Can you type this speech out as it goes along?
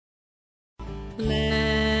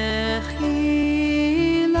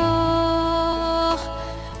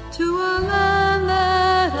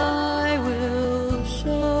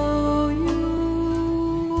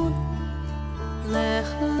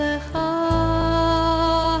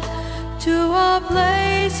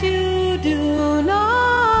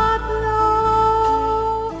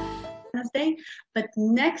But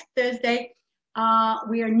next Thursday,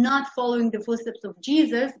 we are not following the footsteps of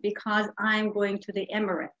Jesus because I'm going to the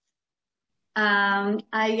Emirates.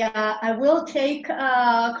 I will take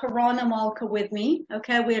Corona Malka with me.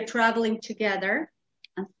 Okay, we are traveling together.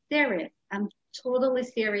 I'm serious. I'm totally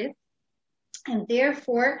serious. And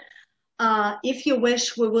therefore, if you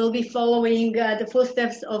wish, we will be following the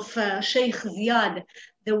footsteps of Sheikh Ziyad,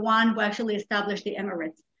 the one who actually established the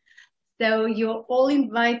Emirates. So you're all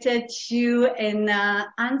invited to an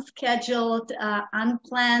unscheduled,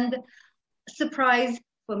 unplanned surprise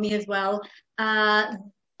for me as well. A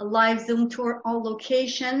live Zoom tour on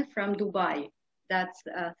location from Dubai. That's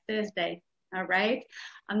Thursday. All right.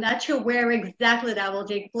 I'm not sure where exactly that will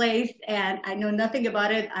take place, and I know nothing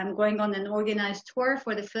about it. I'm going on an organized tour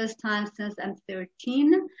for the first time since I'm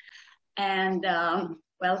 13, and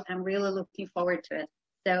well, I'm really looking forward to it.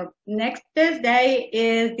 So next Thursday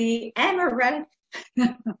is the Emirates.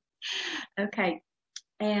 Okay,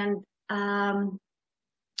 and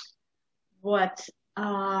what?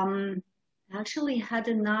 Actually had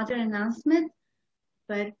another announcement,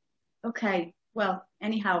 but okay. Well,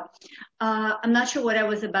 anyhow, I'm not sure what I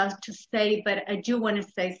was about to say, but I do want to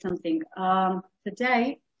say something.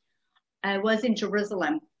 Today, I was in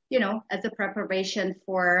Jerusalem, you know, as a preparation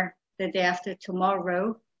for the day after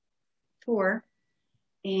tomorrow tour.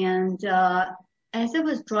 And as I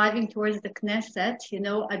was driving towards the Knesset, you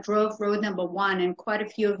know, I drove road number 1, and quite a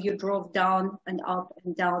few of you drove down and up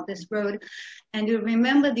and down this road. And you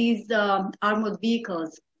remember these armored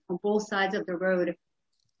vehicles on both sides of the road.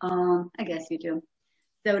 I guess you do.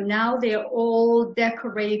 So now they're all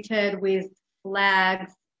decorated with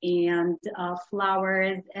flags and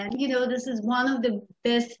flowers. And, you know, this is one of the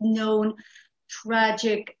best known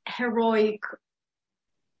tragic, heroic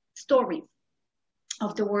stories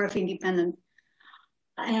of the War of Independence.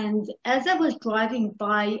 And as I was driving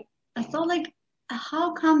by, I thought, like,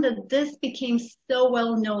 how come that this became so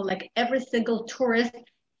well known? Like every single tourist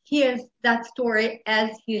hears that story as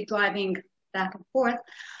he's driving back and forth.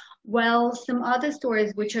 Well, some other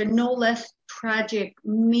stories which are no less tragic,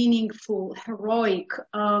 meaningful, heroic,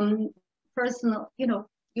 personal, you know,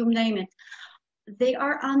 you name it, they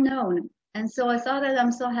are unknown. And so I thought that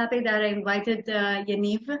I'm so happy that I invited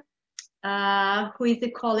Yaniv, who is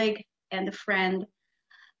a colleague and a friend,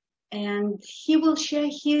 and he will share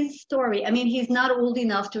his story. I mean, he's not old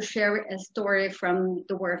enough to share a story from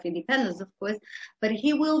the War of Independence, of course, but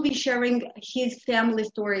he will be sharing his family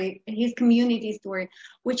story, his community story,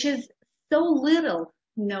 which is so little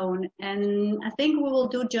known, and I think we will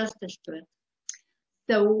do justice to it.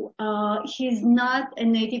 So he's not a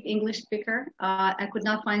native English speaker. I could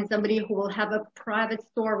not find somebody who will have a private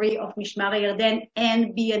story of Mishmar HaYarden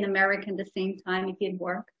and be an American at the same time. It did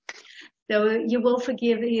work. So you will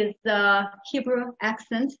forgive his Hebrew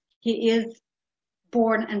accent. He is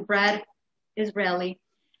born and bred Israeli.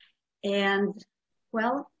 And,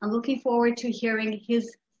 well, I'm looking forward to hearing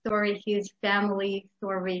his story, his family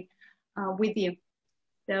story with you.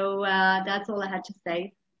 So that's all I had to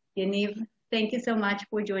say. Yaniv, thank you so much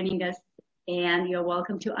for joining us. And you're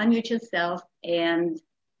welcome to unmute yourself and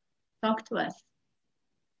talk to us.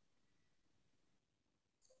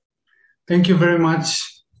 Thank you very much.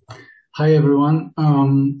 Hi, everyone.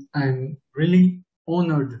 I'm really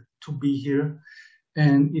honored to be here.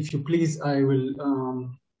 And if you please, I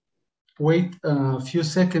will wait a few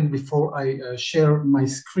seconds before I share my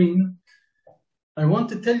screen. I want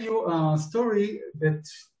to tell you a story that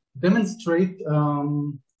demonstrates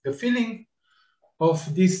the feeling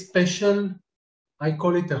of this special, I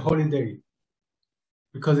call it a holiday,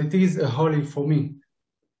 because it is a holiday for me.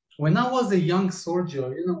 When I was a young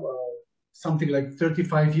soldier, you know, something like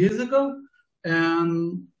 35 years ago,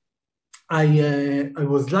 I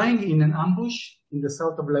was lying in an ambush in the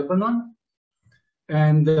south of Lebanon,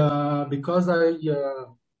 and because I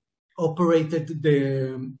operated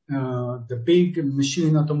the big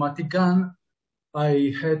machine automatic gun,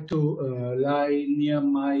 I had to lie near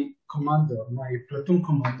my commander, my platoon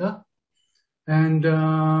commander, and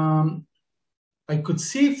I could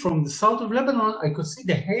see from the south of Lebanon, I could see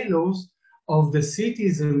the halos of the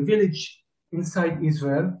cities and village inside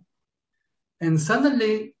Israel. And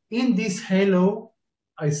suddenly in this halo,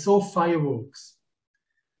 I saw fireworks.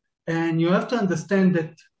 And you have to understand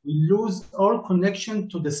that we lose all connection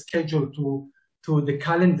to the schedule, to the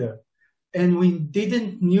calendar. And we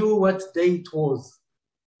didn't knew what day it was,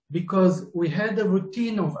 because we had a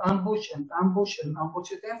routine of ambush and ambush and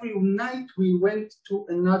ambush. And every night we went to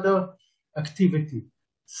another activity.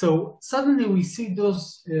 So suddenly we see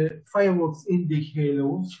those fireworks in the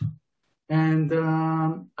halos, and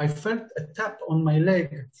I felt a tap on my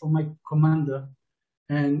leg from my commander,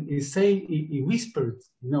 And he whispered,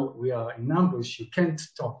 we are in ambush, you can't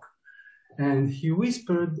talk. And he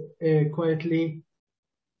whispered quietly,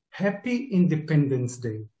 Happy Independence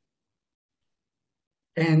Day.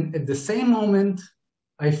 And at the same moment,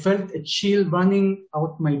 I felt a chill running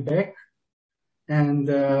out my back. And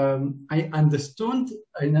I understood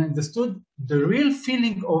the real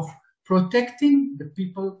feeling of protecting the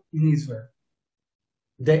people in Israel.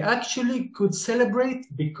 They actually could celebrate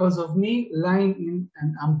because of me lying in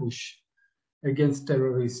an ambush against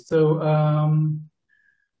terrorists. So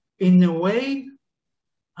in a way,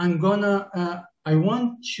 I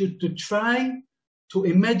want you to try to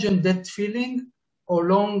imagine that feeling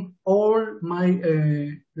along all my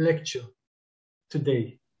lecture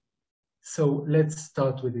today. So let's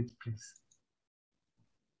start with it, please.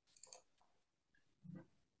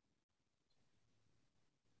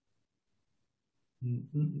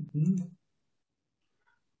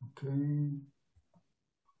 Okay.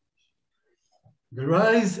 The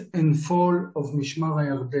rise and fall of Mishmar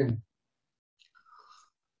HaYarden.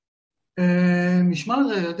 Mishmar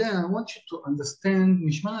HaYarden, I want you to understand,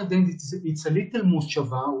 Mishmar HaYarden, it's a little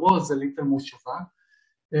moshava, was a little moshava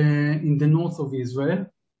in the north of Israel.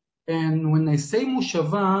 And when I say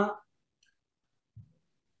moshava,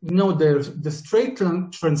 the straight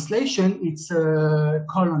translation, it's a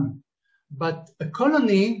colony. But a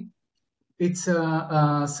colony, it's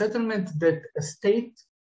a settlement that a state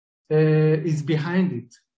is behind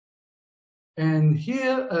it. And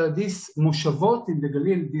here, this moshavot in the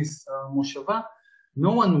Galilee, this moshava,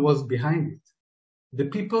 no one was behind it. The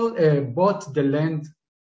people bought the land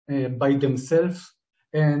by themselves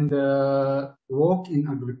and work in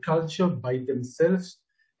agriculture by themselves,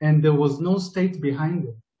 and there was no state behind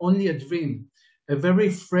them, only a dream, a very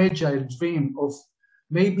fragile dream of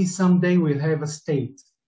maybe someday we'll have a state.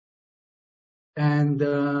 And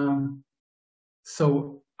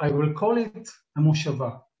so I will call it a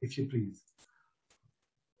moshava, if you please.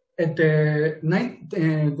 At the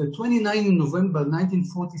 29th November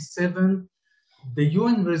 1947, the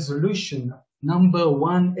UN resolution number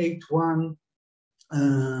 181,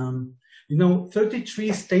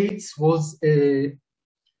 33 states was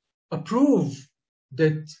approved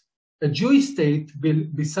that a Jewish state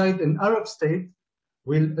beside an Arab state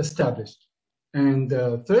will establish. And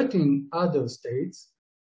 13 other states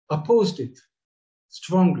opposed it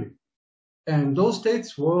strongly. And those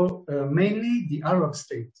states were mainly the Arab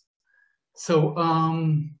states. So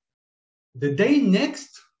the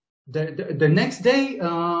next day,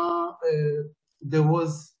 there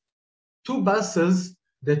was 2 buses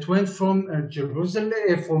that went from Jerusalem,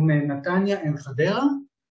 from Netanya and Hadera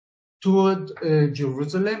toward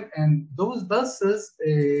Jerusalem, and those buses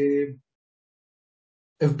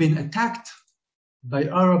have been attacked by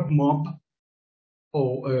Arab mob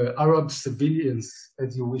or Arab civilians,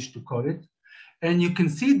 as you wish to call it. And you can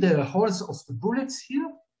see the holes of the bullets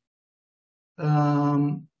here.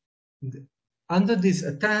 Under this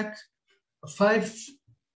attack, 5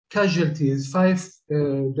 casualties, 5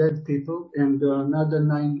 dead people, and another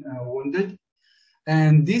 9 wounded.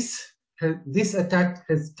 And this attack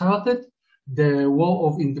has started the War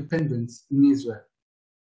of Independence in Israel.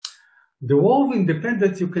 The War of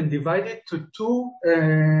Independence, you can divide it to 2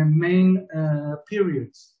 main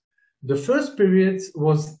periods. The first period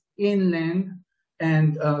was inland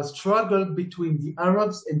and struggle between the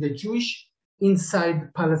Arabs and the Jewish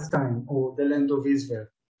inside Palestine or the land of Israel.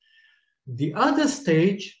 The other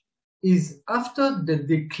stage is after the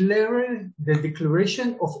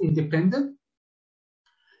declaration of independence.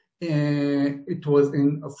 It was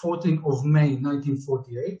in 14th of May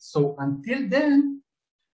 1948. So until then,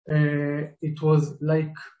 it was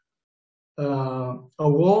like a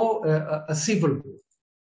war, a civil war.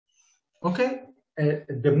 Okay,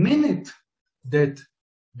 the minute that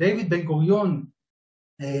David Ben-Gurion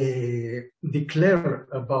declared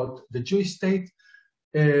about the Jewish state,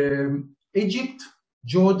 Egypt,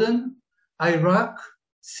 Jordan, Iraq,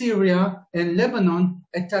 Syria, and Lebanon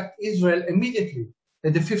attacked Israel immediately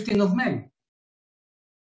at the 15th of May.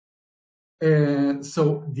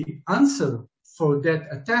 So the answer for that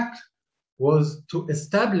attack was to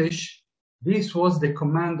establish, this was the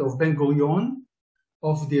command of Ben-Gurion,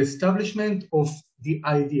 of the establishment of the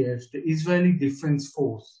IDF, the Israeli Defense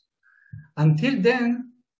Force. Until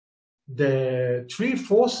then, the 3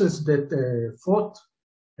 forces that fought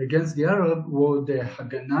against the Arab were the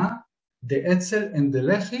Haganah, the Etzel, and the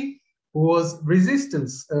Lehi, who was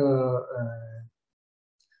resistance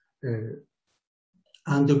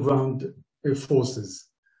underground forces.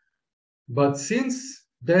 But since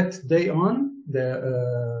that day on,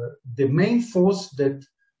 the main force that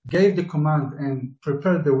gave the command and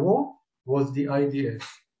prepared the war was the IDF.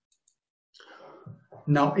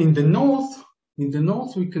 Now in the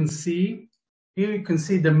north we can see, here you can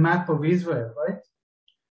see the map of Israel, right?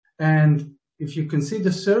 And if you can see,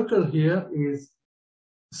 the circle here is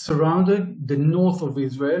surrounded the north of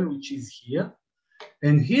Israel, which is here.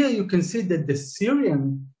 And here you can see that the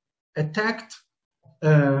Syrian attacked,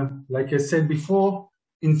 like I said before,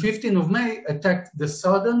 in 15th of May, attacked the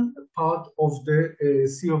southern part of the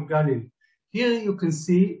Sea of Galilee. Here you can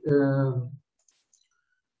see,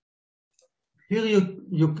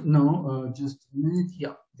 just a minute,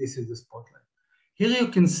 yeah, this is the spotlight. Here you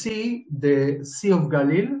can see the Sea of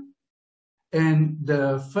Galilee, and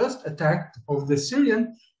the first attack of the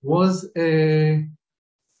Syrian was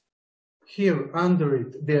here under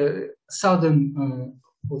it, the southern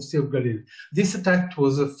of Sea of Galilee. This attack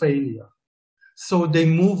was a failure. So they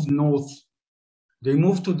moved north. They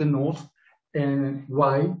moved to the north. And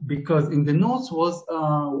why? Because in the north was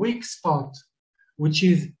a weak spot, which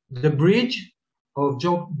is the bridge of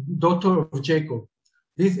daughter of Jacob.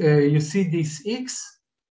 This, you see this X?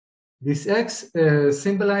 This X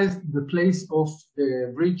symbolized the place of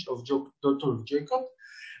the bridge of daughter of Jacob.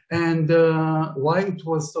 And why it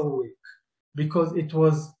was so weak? Because it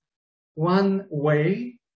was one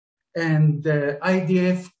way, and the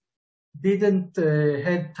IDF didn't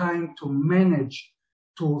had time to manage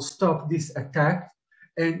to stop this attack.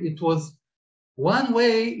 And it was one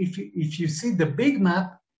way. If you see the big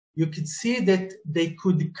map, you could see that they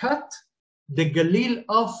could cut the Galilee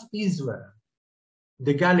of Israel,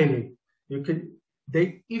 the Galilee.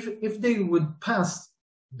 If they would pass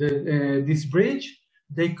this bridge,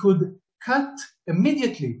 they could cut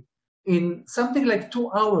immediately. In something like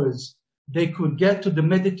 2 hours, they could get to the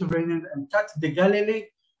Mediterranean and cut the Galilee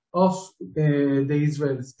of the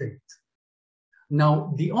Israel state.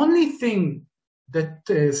 Now, the only thing that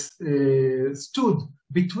stood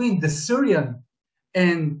between the Syrian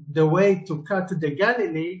and the way to cut the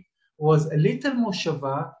Galilee was a little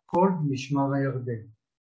moshava called Mishmar HaYarden.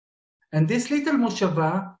 And this little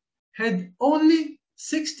moshava had only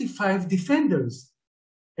 65 defenders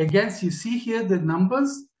against, you see here the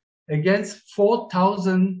numbers, against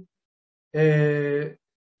 4,000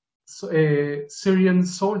 Syrian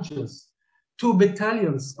soldiers, 2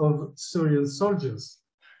 battalions of Syrian soldiers.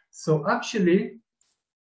 So actually,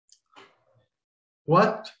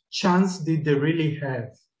 what chance did they really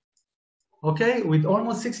have? Okay, with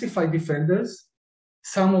almost 65 defenders,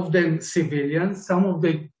 some of them civilians, some of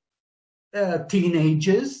them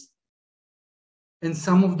teenagers, and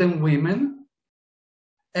some of them women,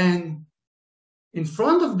 and in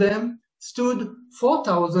front of them stood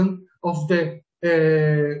 4,000 of the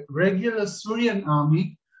regular Syrian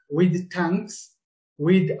army with tanks,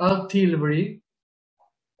 with artillery.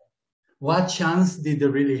 What chance did they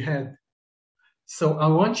really have? So I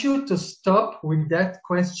want you to stop with that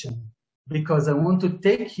question, because I want to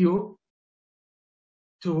take you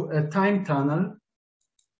to a time tunnel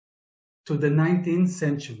to the 19th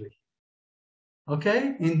century.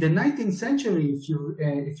 Okay, in the 19th century, if you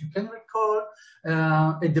can recall,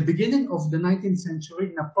 at the beginning of the 19th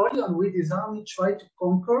century, Napoleon with his army tried to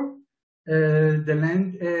conquer the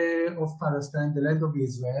land of Palestine, the land of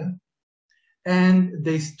Israel, and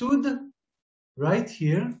they stood right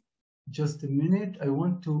here. Just a minute, I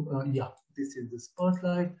want to, yeah, this is the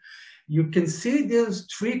spotlight. You can see there's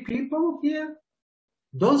 3 people here.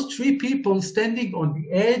 Those 3 people standing on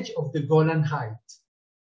the edge of the Golan Heights.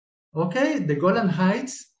 Okay, the Golan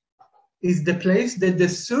Heights is the place that the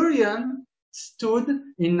Syrian stood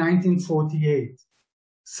in 1948.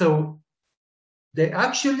 So they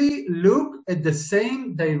actually look at the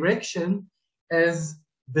same direction as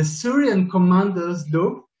the Syrian commanders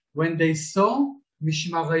looked when they saw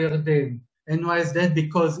Mishmar HaYarden. And why is that?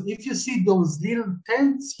 Because if you see those little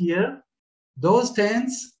tents here, those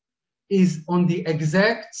tents is on the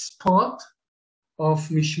exact spot of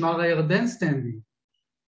Mishmar HaYarden standing.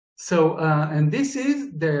 So, and this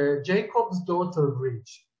is the Jacob's Daughter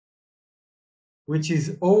Bridge, which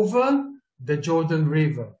is over the Jordan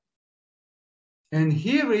River. And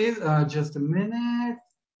here is, just a minute,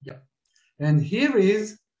 yeah. And here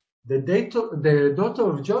is the daughter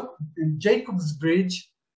of Jacob's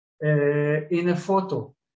Bridge in a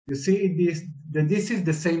photo. You see this is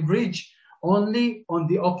the same bridge, only on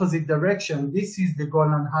the opposite direction. This is the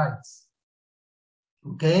Golan Heights.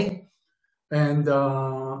 Okay? And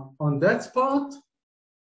on that spot,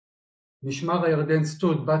 Mishmar HaYarden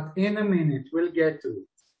stood, but in a minute, we'll get to it.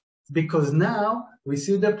 Because now we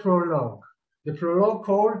see the prologue. The prologue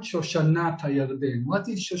called Shoshanat HaYarden. What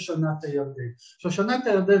is Shoshanat HaYarden? Shoshanat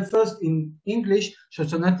HaYarden, first in English,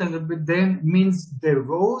 Shoshanat HaYarden means the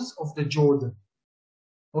rose of the Jordan.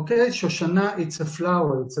 Okay, Shoshana, it's a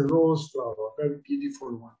flower, it's a rose flower, a very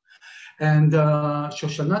beautiful one. And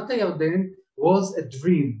Shoshanat HaYarden was a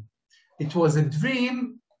dream. It was a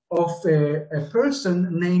dream of a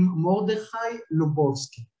person named Mordechai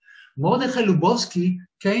Lubovsky. Mordechai Lubovsky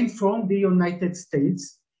came from the United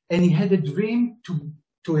States, and he had a dream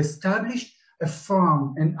to establish a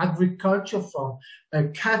farm, an agriculture farm, a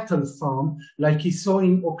cattle farm, like he saw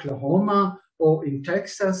in Oklahoma or in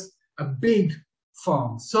Texas, a big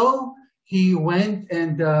farm. So he went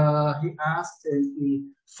and he asked, and he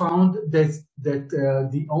found that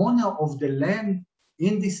the owner of the land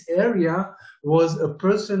in this area was a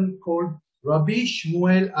person called Rabbi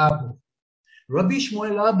Shmuel Abu. Rabbi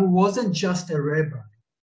Shmuel Abu wasn't just a rabbi.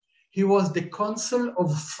 He was the consul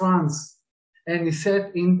of France, and he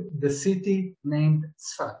sat in the city named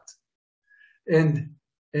Tzfat. And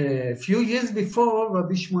a few years before,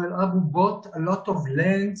 Rabbi Shmuel Abu bought a lot of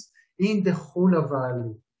land in the Hula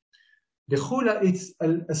Valley. The Hula is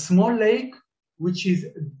a small lake which is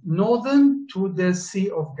northern to the Sea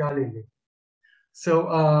of Galilee. So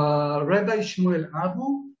Rabbi Shmuel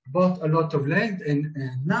Abu bought a lot of land, and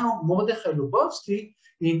now Mordechai Lubovsky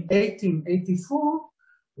in 1884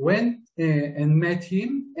 went and met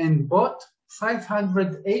him and bought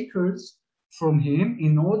 500 acres from him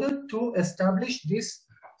in order to establish this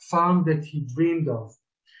farm that he dreamed of.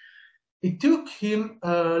 It took him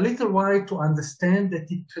a little while to understand that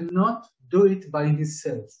he cannot do it by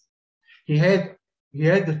himself. He had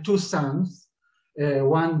two sons,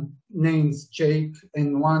 one named Jake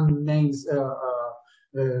and one named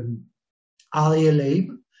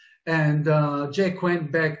Ariel. And Jake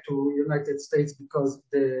went back to United States because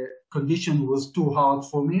the condition was too hard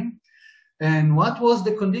for him. And what was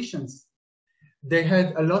the conditions? They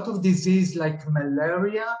had a lot of disease like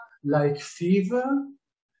malaria, like fever,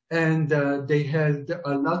 and they had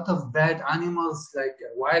a lot of bad animals, like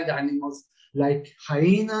wild animals, like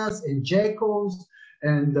hyenas and jackals,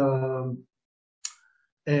 and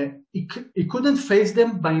he couldn't face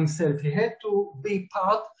them by himself. He had to be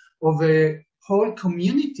part of a whole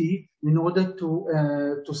community in order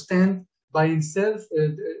to stand by himself,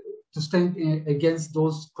 to stand against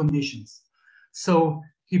those conditions. So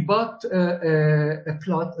he bought a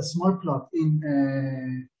small plot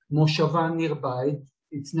in Moshava nearby.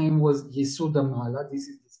 Its name was Yesuda Mala. This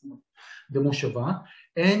is the Moshava.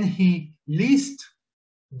 And he leased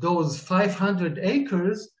those 500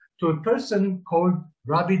 acres to a person called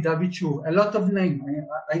Rabbi David Shuv. A lot of names,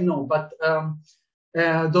 I know, but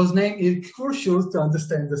those names are crucial to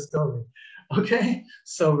understand the story. Okay,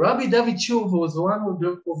 so Rabbi David Shuv was one of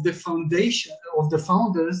the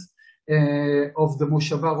founders of the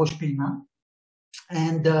Moshava Rosh Pina,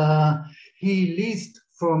 and he leased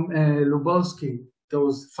from Lubovsky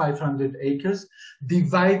those 500 acres,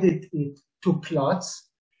 divided it to plots,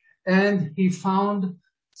 and he found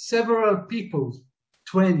several people,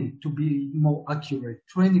 20 to be more accurate,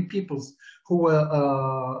 20 people who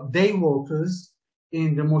were day workers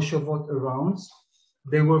in the Moshavot around.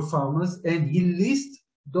 They were farmers, and he leased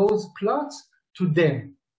those plots to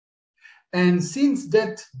them. And since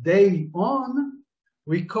that day on,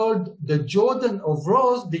 we called the Jordan of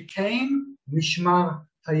Rose became Mishmar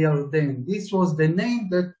HaYarden. This was the name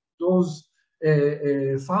that those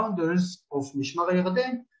founders of Mishmar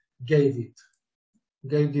HaYarden gave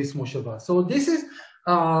this Moshava. So this is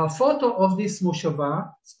a photo of this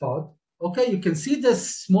Moshava spot. Okay, you can see the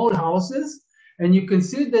small houses, and you can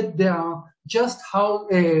see that there are just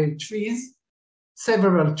trees,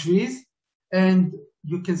 several trees, and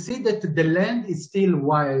you can see that the land is still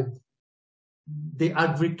wild. The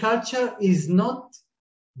agriculture is not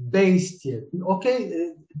based yet.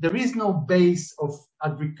 Okay, there is no base of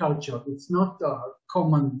agriculture. It's not a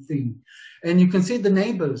common thing. And you can see the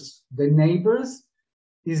neighbors. The neighbors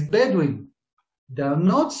is Bedouin. They are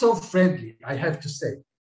not so friendly, I have to say.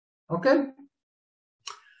 Okay?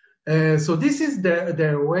 So this is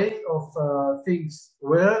the way of things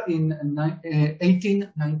were in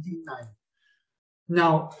 1899.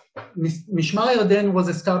 Now, Mishmar HaYarden was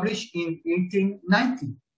established in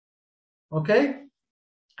 1890. Okay?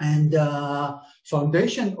 And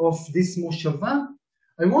foundation of this Moshava,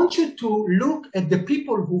 I want you to look at the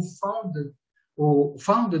people who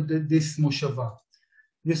founded this Moshava.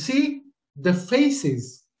 You see the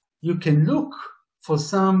faces. You can look for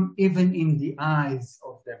some even in the eyes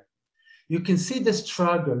of them. You can see the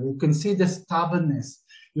struggle. You can see the stubbornness.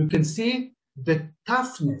 You can see the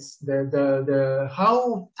toughness, the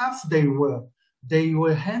how tough they were. They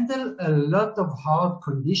will handle a lot of hard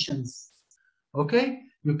conditions. Okay?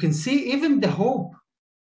 You can see even the hope.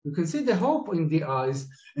 You can see the hope in the eyes,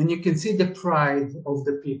 and you can see the pride of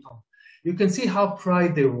the people. you can see how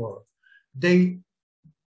proud they were. They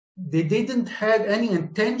didn't have any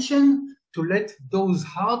intention to let those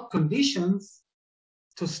hard conditions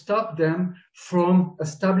to stop them from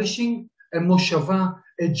establishing a moshava,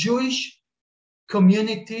 a Jewish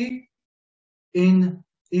community in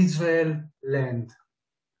Israel land.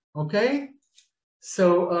 Okay?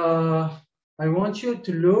 So I want you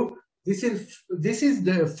to look. This is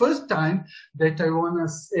the first time that I want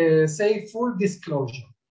to say full disclosure.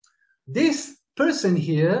 This person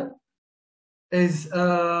here is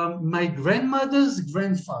my grandmother's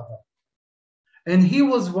grandfather, and he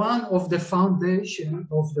was one of the founders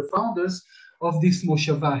of this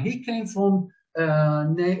moshava. He came from a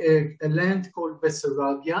land called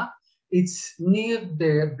Bessarabia. It's near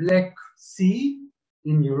the Black Sea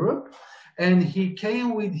in Europe, and he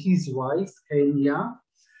came with his wife Kenya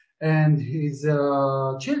and his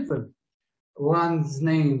children. One's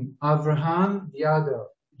name Abraham, the other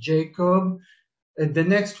Jacob. The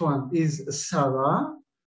next one is Sarah,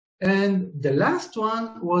 and the last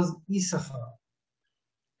one was Issachar.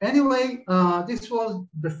 Anyway, this was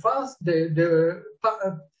the first, the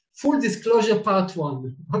full disclosure part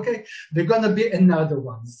one. Okay, there are gonna be another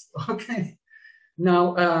ones. Okay. Now,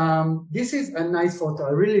 this is a nice photo.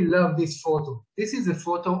 I really love this photo. This is a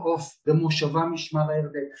photo of the Moshava Mishmar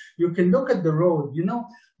HaYarden. You can look at the road. You know,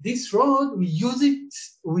 this road, we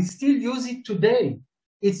still use it today.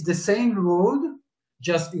 It's the same road,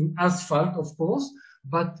 just in asphalt, of course,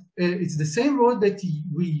 but it's the same road that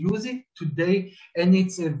we use it today, and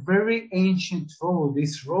it's a very ancient road.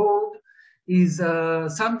 This road is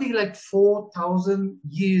something like 4,000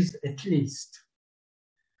 years at least.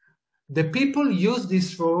 The people use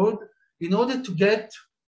this road in order to get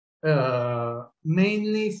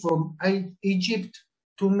mainly from Egypt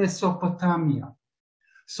to Mesopotamia.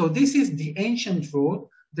 So this is the ancient road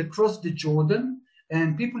that crossed the Jordan,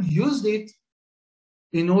 and people used it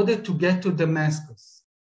in order to get to Damascus.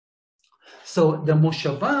 So the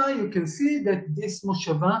moshava, you can see that this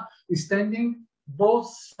moshava is standing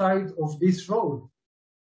both sides of this road.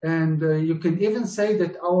 And you can even say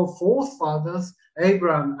that our forefathers,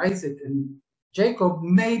 Abraham, Isaac, and Jacob,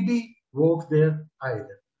 maybe walked there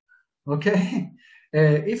either. Okay?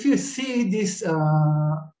 If you see this,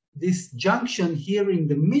 this junction here in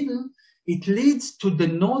the middle, it leads to the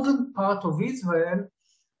northern part of Israel,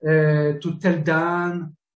 to Tel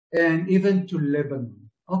Dan, and even to Lebanon.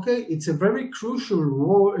 Okay? It's a very crucial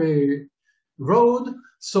road,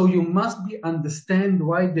 so you must understand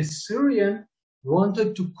why the Syrians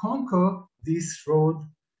wanted to conquer this road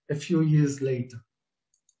a few years later.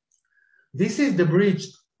 This is the bridge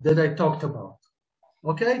that I talked about.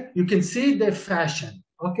 Okay, you can see the fashion.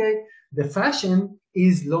 Okay, the fashion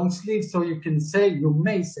is long sleeve, so you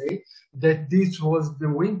may say that this was the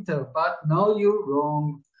winter, but no, you're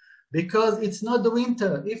wrong, because it's not the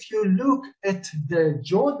winter. If you look at the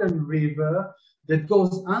Jordan River that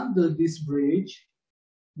goes under this bridge,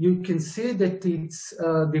 you can see that it's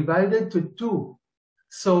divided to two.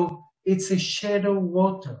 So it's a shallow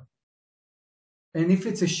water. And if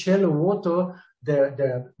it's a shallow water,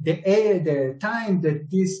 the time that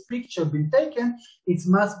this picture been taken, it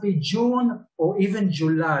must be June or even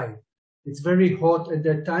July. It's very hot at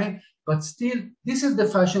that time, but still, this is the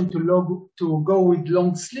fashion to go with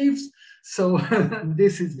long sleeves. So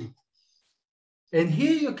this is it. And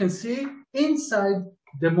here you can see inside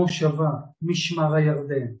the moshava, Mishmar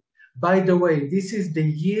HaYarden. By the way, this is the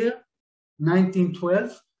year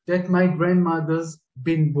 1912 that my grandmother's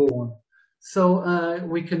been born. So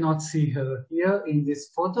we cannot see her here in this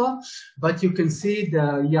photo, but you can see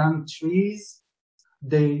the young trees.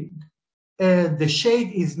 The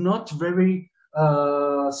shade is not very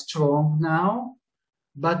strong now,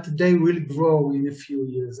 but they will grow in a few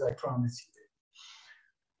years, I promise you.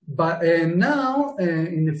 But now,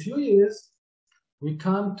 in a few years, we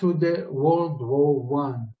come to the World War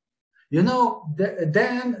I. You know,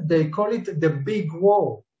 then they call it the Big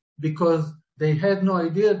War, because they had no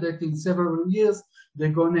idea that in several years they're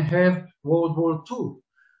going to have World War II.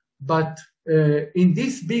 But in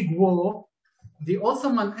this big war, the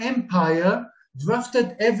Ottoman Empire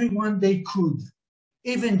drafted everyone they could,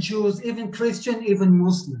 even Jews, even Christians, even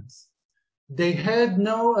Muslims. They had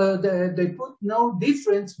they put no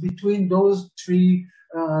difference between those three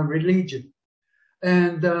religions.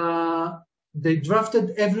 And they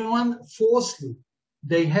drafted everyone forcefully.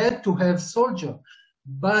 They had to have soldiers.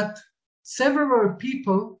 But several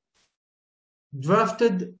people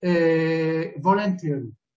drafted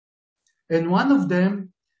voluntarily. And one of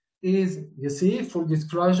them is, you see, full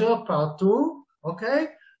disclosure, part 2, okay?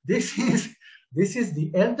 This is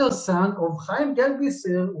the elder son of Chaim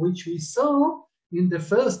Gelbisser, which we saw in the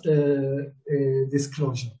first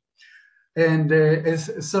disclosure. And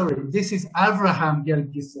sorry, this is Avraham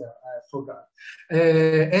Gelgiser, I forgot.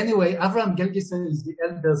 Anyway, Avraham Gelgiser is the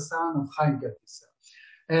elder son of Chaim Gelgiser.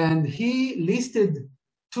 And he listed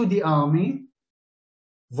to the army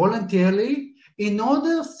voluntarily in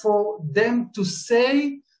order for them to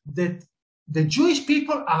say that the Jewish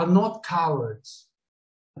people are not cowards.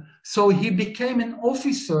 So he became an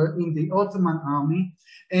officer in the Ottoman army,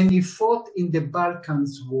 and he fought in the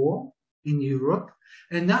Balkans War in Europe.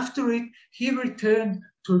 And after it, he returned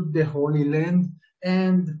to the Holy Land,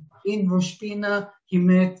 and in Rosh Pina, he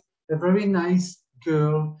met a very nice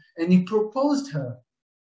girl, and he proposed her.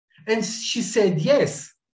 And she said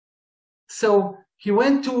yes. So he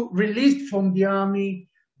went to released from the army,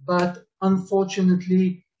 but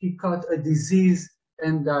unfortunately, he caught a disease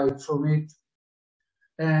and died from it.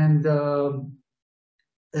 And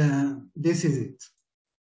this is it.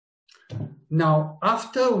 Now,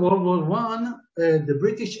 after World War I, the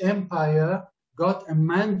British Empire got a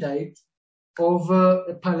mandate over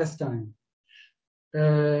Palestine.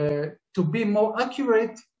 To be more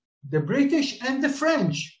accurate, the British and the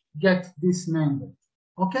French get this mandate,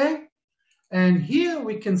 okay? And here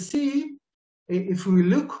we can see, if we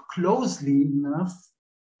look closely enough,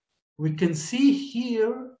 we can see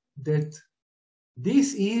here that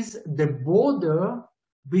this is the border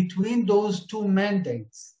between those two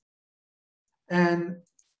mandates. And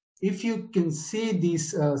if you can see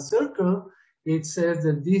this circle, it says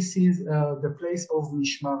that this is the place of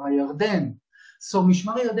Mishmar HaYarden. So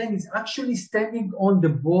Mishmar HaYarden is actually standing on the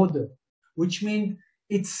border, which means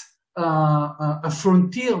it's a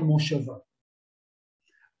frontier moshava.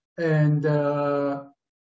 And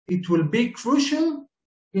it will be crucial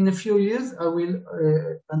in a few years. I will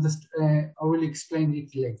explain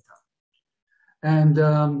it later. And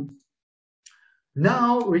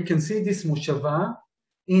now we can see this moshava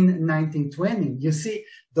in 1920. You see,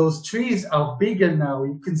 those trees are bigger now.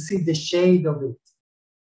 You can see the shade of it.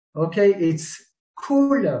 Okay, it's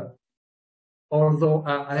cooler. Although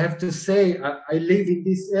I have to say, I live in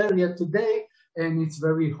this area today, and it's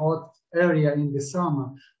very hot area in the summer.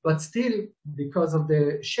 But still, because of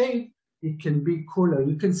the shade, it can be cooler.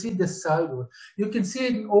 You can see the sidewalk. You can see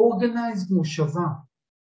an organized moshava.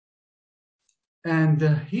 And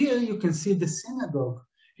here you can see the synagogue.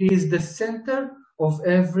 It is the center of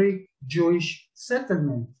every Jewish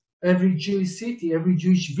settlement, every Jewish city, every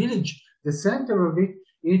Jewish village. The center of it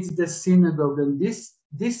is the synagogue. And this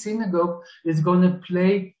synagogue is going to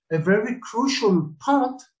play a very crucial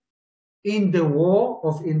part in the War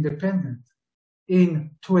of Independence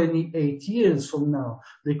in 28 years from now,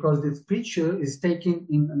 because this picture is taken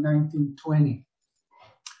in 1920.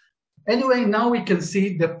 Anyway, now we can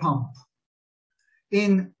see the pump.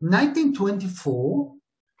 In 1924,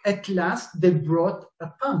 at last they brought a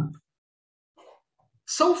pump.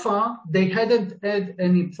 So far, they hadn't had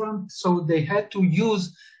any pump, so they had to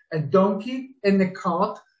use a donkey and a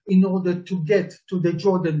cart in order to get to the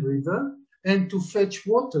Jordan River and to fetch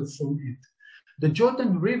water from it. The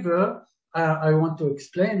Jordan River, I want to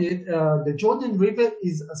explain it. The Jordan River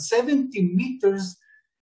is 70 meters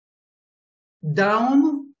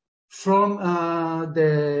down from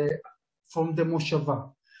the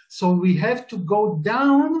moshava. So we have to go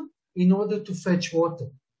down in order to fetch water.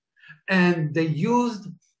 And they used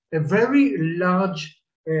a very large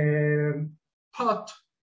pot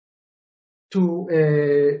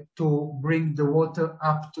to bring the water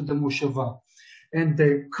up to the moshava. And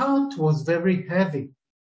the cart was very heavy.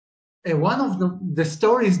 One of the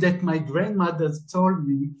stories that my grandmother told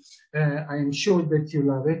me, I am sure that you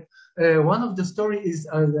love it. One of the stories is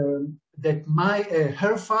that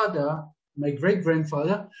her father, my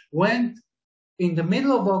great-grandfather, went in the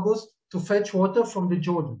middle of August to fetch water from the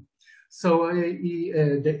Jordan. So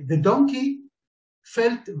the donkey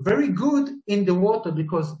felt very good in the water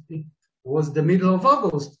because it was the middle of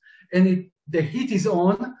August and the heat is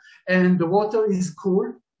on and the water is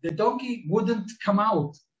cool. The donkey wouldn't come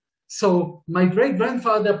out. So my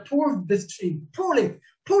great-grandfather pulled the string, pull it.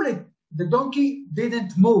 The donkey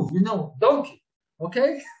didn't move, donkey,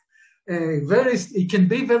 okay? It can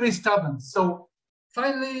be very stubborn. So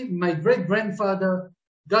finally, my great-grandfather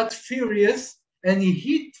got furious and he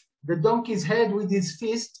hit the donkey's head with his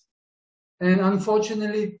fist. And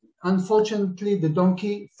unfortunately, the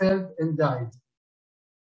donkey fell and died.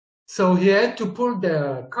 So he had to pull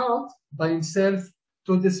the cart by himself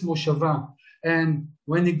to this moshava. And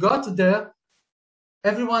when he got there,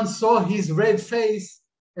 everyone saw his red face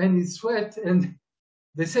and his sweat. And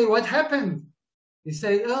they say, "What happened?" He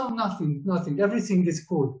said, "Oh, nothing. Everything is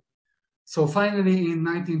cool." So finally, in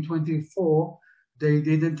 1924, they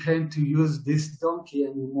didn't have to use this donkey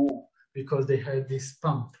anymore because they had this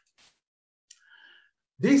pump.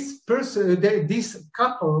 This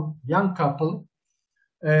couple, young couple,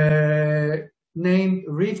 named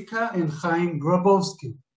Rivka and Chaim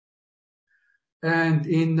Grabowski. And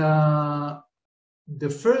in the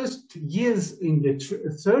first years in the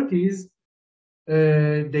 30s,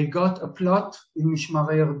 they got a plot in Mishmar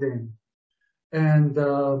HaYarden. And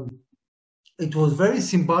it was very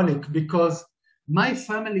symbolic because my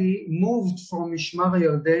family moved from Mishmar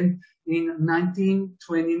HaYarden in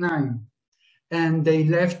 1929, and they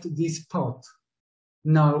left this plot.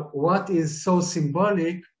 Now, what is so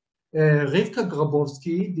symbolic, Rivka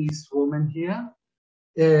Grabowski, this woman here,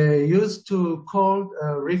 used to call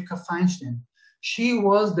Rivka Feinstein. She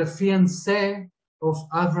was the fiancée of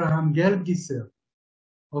Abraham Gelbgisser,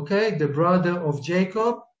 okay, the brother of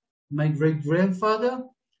Jacob, my great-grandfather.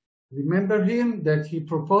 Remember him, that he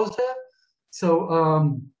proposed her? So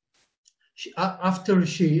after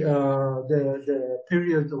the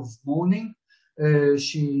period of mourning,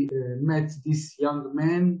 she met this young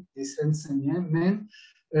man, this handsome young man,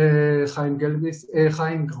 Chaim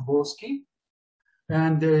Grabowski,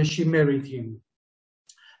 and she married him.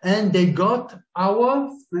 And they got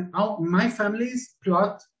my family's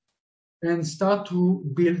plot and start to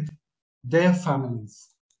build their families.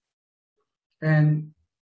 And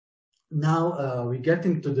now we get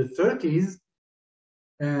into the 30s,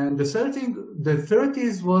 and the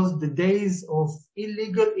 30s was the days of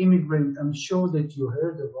illegal immigrant. I'm sure that you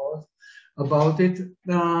heard about it.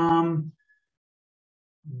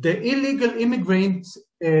 The illegal immigrants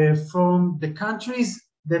from the countries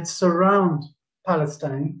that surround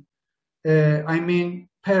Palestine, I mean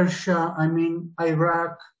Persia, I mean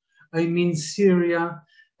Iraq, I mean Syria,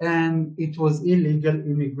 and it was illegal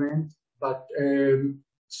immigrant, but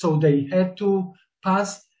so they had to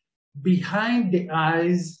pass behind the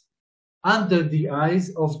eyes, under the eyes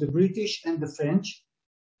of the British and the French.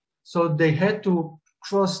 So they had to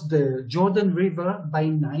cross the Jordan River by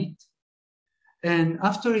night. And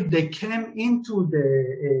after it, they came into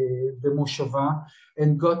the Moshava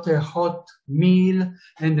and got a hot meal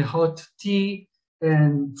and a hot tea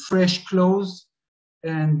and fresh clothes.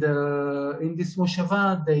 And in this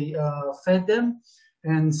Moshava, they fed them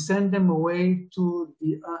and sent them away to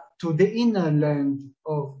the inner land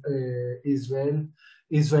of Israel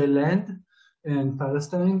land and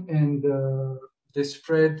Palestine, and they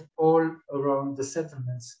spread all around the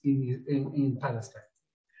settlements in Palestine.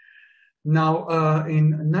 Now,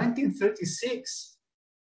 in 1936,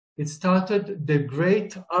 it started the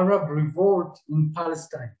Great Arab Revolt in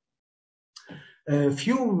Palestine. A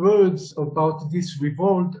few words about this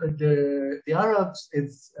revolt. The Arabs,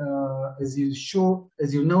 as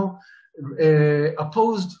you know,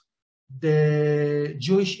 opposed the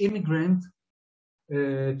Jewish immigrant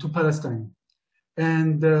to Palestine,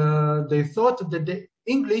 and they thought that the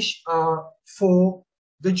English are for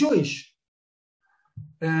the Jewish,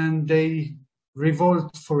 and they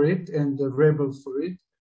revolt for it and rebel for it,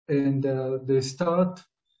 and they start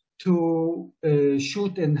to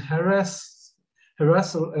shoot and harass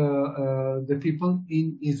the people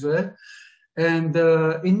in Israel. And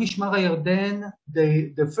in Mishmar HaYarden,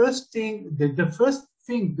 the first thing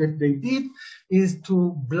that they did is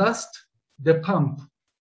to blast the pump.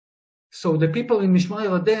 So the people in Mishmar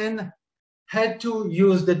HaYarden had to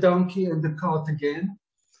use the donkey and the cart again.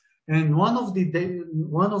 And one of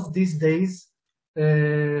these days,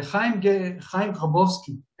 Chaim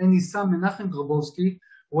Grabowski and his son Menachem Grabowski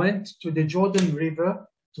went to the Jordan River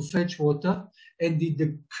to fetch water, and in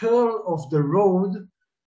the curl of the road,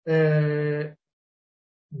 the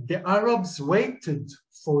Arabs waited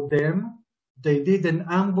for them. They did an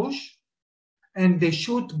ambush, and they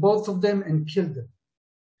shoot both of them and killed them.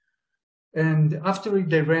 And after it,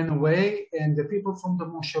 they ran away, and the people from the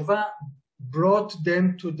Moshava brought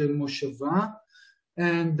them to the Moshava,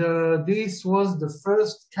 and this was the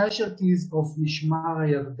first casualties of Mishmar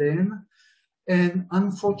HaYarden, and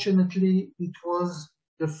unfortunately, it was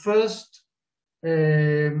the first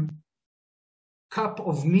cup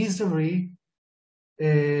of misery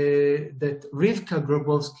that Rivka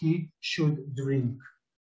Grabowski should drink.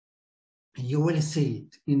 You will see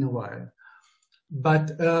it in a while.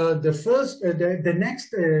 But the next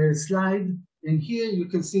slide, and here you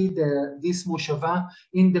can see this Moshava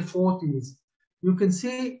in the 40s. You can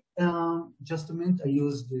see, just a minute, I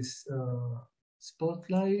use this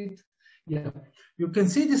spotlight. Yeah, you can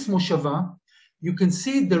see this Moshava. You can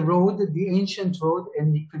see the road, the ancient road,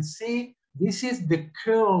 and you can see this is the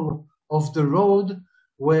curl of the road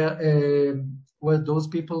where those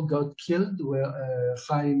people got killed, where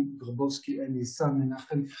Chaim Grabowski and his son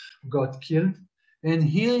Menachem got killed. And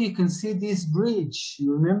here you can see this bridge.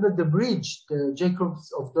 You remember the bridge, the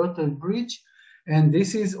Jacob's of Daughter bridge, and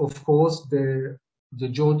this is, of course, the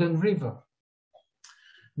Jordan River.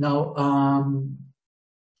 Now,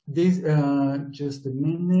 this just a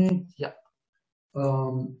minute. Yeah.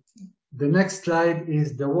 The next slide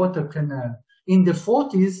is the water canal. In the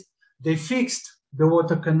 40s, they fixed the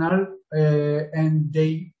water canal and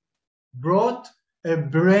they brought a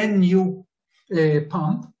brand new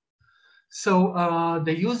pump. So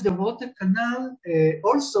they use the water canal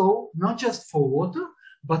also not just for water,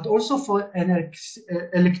 but also for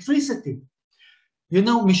electricity. You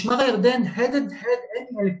know, Mishmar HaYarden hadn't had any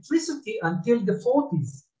electricity until the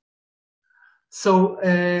 40s. So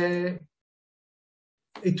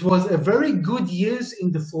it was a very good years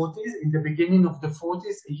in the 40s, in the beginning of the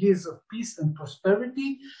 40s, years of peace and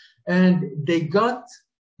prosperity. And they got,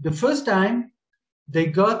 the first time, they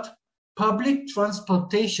got public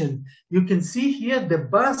transportation. You can see here the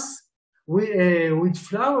bus with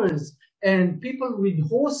flowers and people with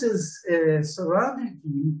horses surrounding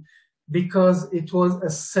him, because it was a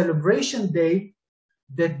celebration day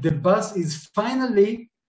that the bus is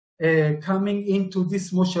finally coming into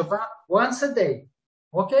this moshava once a day.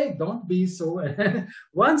 Okay, don't be so.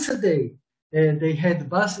 Once a day, they had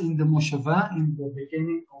bus in the moshava in the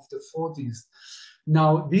beginning of the 40s.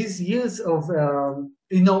 Now, these years of,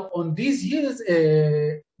 you know, on these years,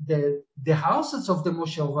 the houses of the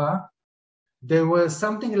moshava, there were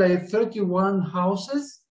something like 31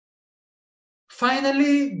 houses.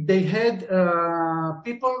 Finally, they had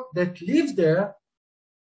people that lived there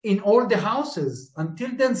in all the houses.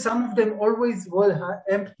 Until then, some of them always were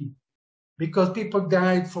empty because people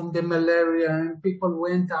died from the malaria and people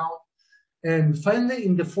went out. And finally,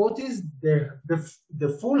 in the 40s, the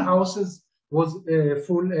full houses was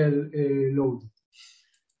full load.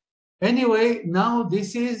 Anyway, now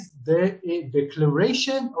this is the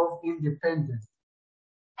Declaration of Independence.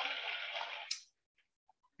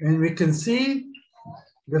 And we can see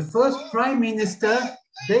the first Prime Minister,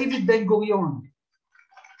 David Ben-Gurion.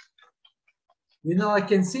 You know, I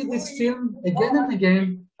can see this film again and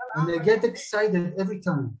again, and I get excited every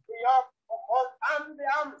time.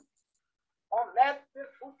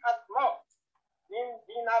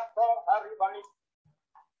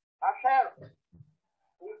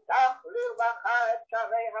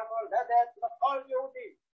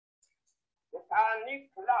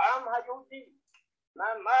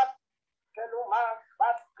 מעמד של אומה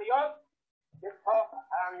שוות זכויות בתוך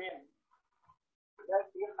העמים.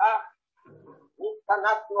 לפיכך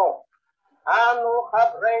התכנסנו אנו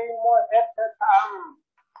חברי מועצת העם,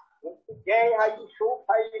 נציגי היישוב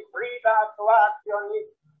העברי והתנועה הציונית,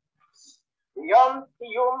 ביום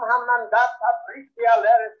סיום המנדט הבריטי על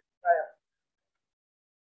ארץ ישראל.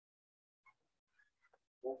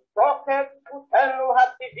 מתוקף זכותנו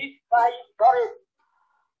הטבעית וההיסטורית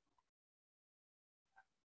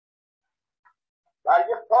ועל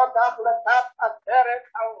יסוד החלטת עצרת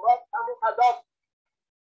האומות המאוחדות,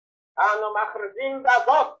 אנו מכריזים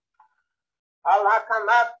בזאת על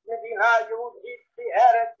הקמת מדינה יהודית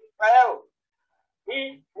בארץ ישראל,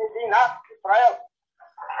 היא מדינת ישראל.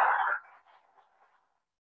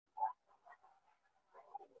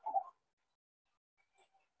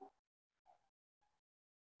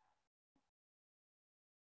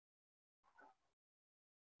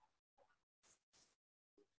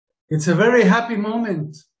 It's a very happy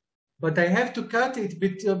moment, but I have to cut it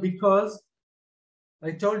because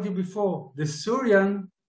I told you before, the Syrian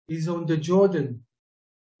is on the Jordan,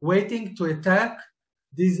 waiting to attack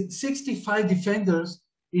these 65 defenders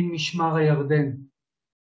in Mishmar HaYarden.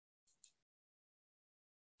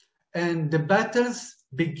 And the battles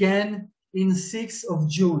began in 6th of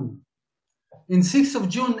June. In 6th of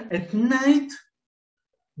June at night,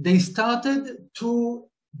 they started to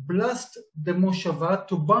blast the moshava,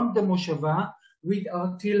 to bomb the moshava with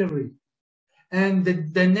artillery. And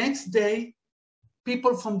the next day,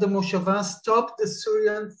 people from the moshava stopped the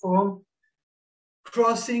Syrians from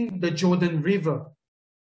crossing the Jordan River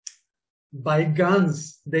by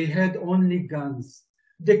guns. They had only guns.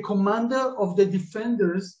 The commander of the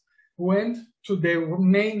defenders went to their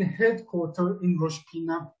main headquarters in Rosh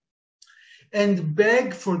Pina and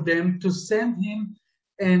begged for them to send him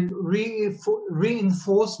and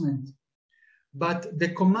reinforcement. But the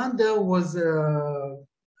commander was,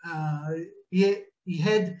 he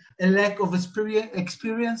had a lack of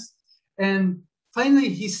experience, and finally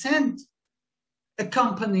he sent a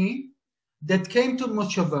company that came to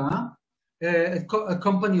Moshava, a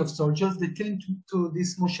company of soldiers that came to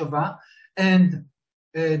this Moshava, and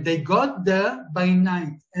they got there by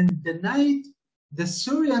night, and the night the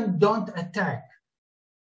Syrians don't attack.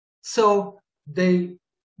 So they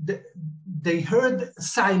heard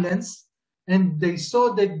silence and they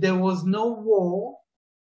saw that there was no war,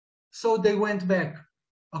 so they went back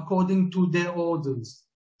according to their orders.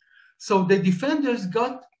 So the defenders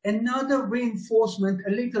got another reinforcement,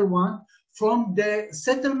 a little one, from the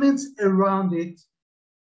settlements around it.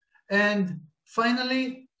 And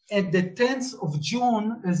finally, at the 10th of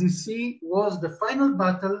June, as you see, was the final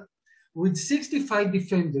battle with 65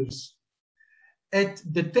 defenders. At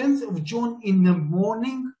the 10th of June in the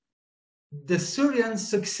morning, the Syrians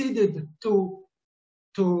succeeded to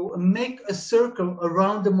make a circle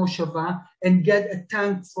around the Moshava and get a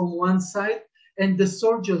tank from one side, and the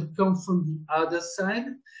soldiers come from the other side,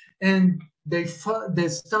 and they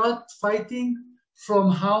start fighting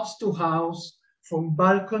from house to house, from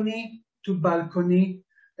balcony to balcony,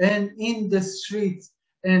 and in the streets.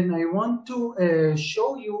 And I want to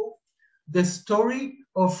show you the story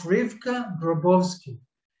of Rivka Grabowski.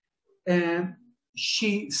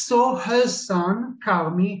 She saw her son,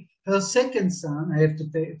 Karmi, her second son, I have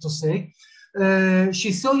to say.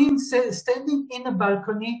 She saw him standing in a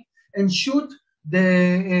balcony and shoot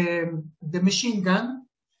the machine gun.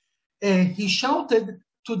 He shouted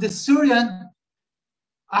to the Syrian,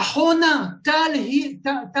 Ahona, tal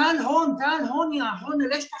hon, ya ahona,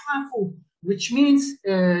 lesh tahafu, which means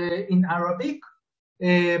in Arabic,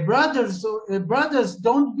 brothers,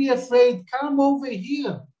 don't be afraid, come over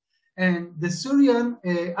here. And the Syrian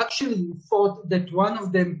actually thought that one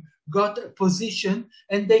of them got a position,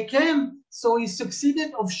 and they came, so he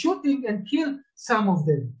succeeded of shooting and killed some of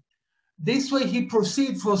them. This way he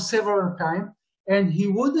proceeded for several times, and he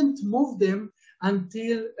wouldn't move them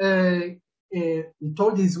until he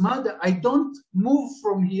told his mother, I don't move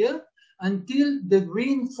from here until the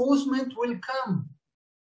reinforcement will come.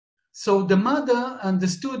 So the mother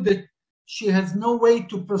understood that she has no way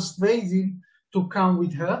to persuade him to come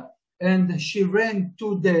with her, and she ran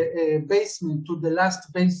to the basement, to the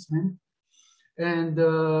last basement, and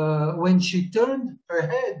when she turned her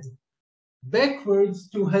head backwards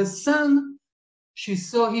to her son, she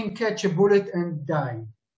saw him catch a bullet and die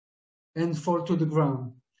and fall to the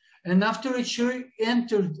ground. And after it, she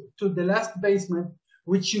entered to the last basement,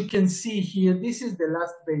 which you can see here. This is the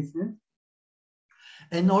last basement.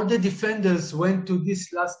 And all the defenders went to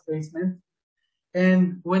this last basement.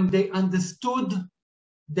 And when they understood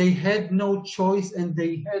they had no choice and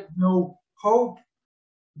they had no hope,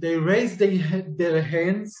 they raised their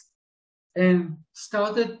hands and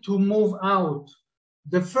started to move out.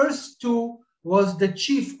 The first two was the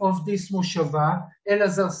chief of this Moshava,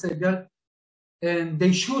 Elazar Segal, and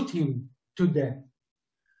they shoot him to death.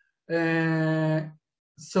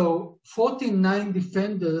 So 49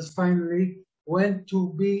 defenders finally went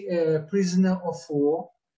to be a prisoner of war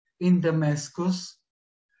in Damascus.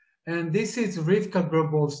 And this is Rivka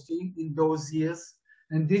Grabowski in those years.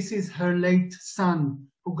 And this is her late son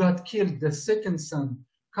who got killed, the second son,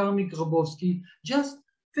 Karmi Grabowski. Just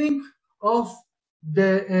think of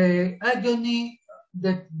the agony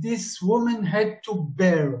that this woman had to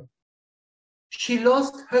bear. She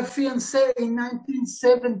lost her fiancé in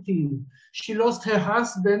 1917. She lost her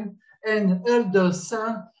husband and elder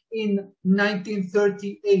son in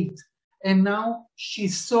 1938. And now she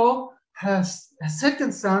saw her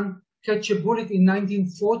second son catch a bullet in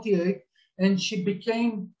 1948, and she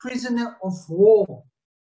became prisoner of war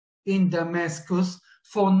in Damascus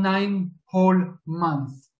for 9 whole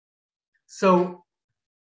months. So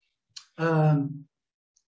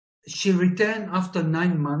she returned after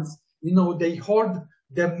 9 months. You know, they hold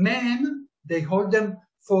the men, they hold them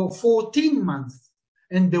for 14 months.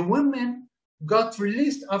 And the women got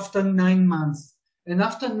released after 9 months. And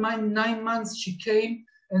after 9 months, she came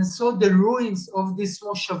and saw the ruins of this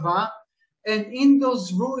Moshava. And in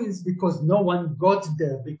those ruins, because no one got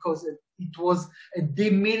there, because it was a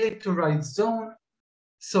demilitarized zone,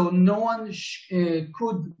 so no one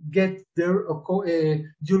could get there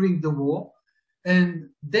during the war. And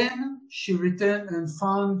then she returned and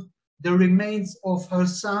found the remains of her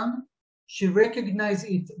son. She recognized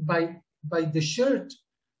it by the shirt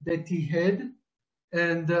that he had,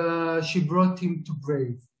 and she brought him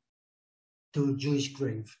to Jewish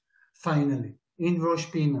grave, finally, in Rosh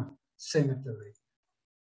Pina Cemetery.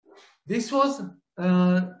 This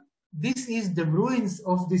is the ruins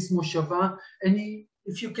of this Moshava, and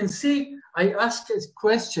if you can see, I asked a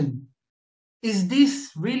question, is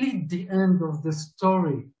this really the end of the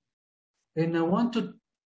story? And I want to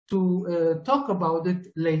talk about it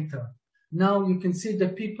later. Now you can see the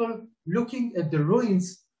people looking at the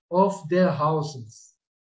ruins of their houses.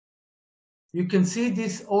 You can see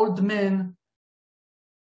this old man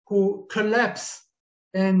who collapsed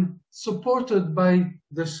and supported by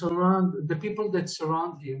the people that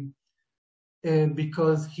surround him,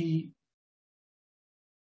 because he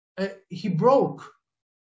broke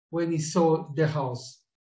when he saw the house.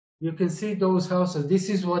 You can see those houses. This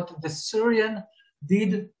is what the Syrian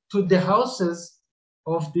did to the houses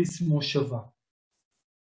of this Mosheva.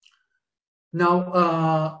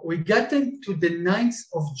 Now, we got into the 9th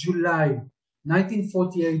of July,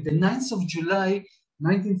 1948. The 9th of July,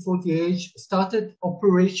 1948, started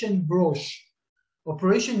Operation Brosh.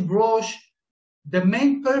 Operation Brosh, the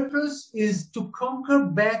main purpose is to conquer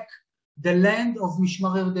back the land of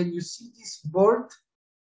Mishmar HaYarden. You see this board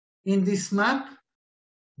in this map?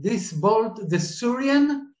 This board, the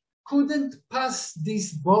Syrian couldn't pass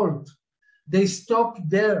this board. They stopped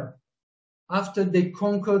there after they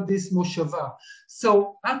conquered this Mosheva.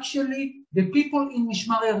 So actually, the people in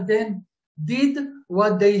Mishmar HaYarden did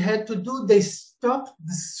what they had to do. They stopped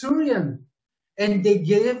the Syrian, and they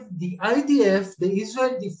gave the IDF, the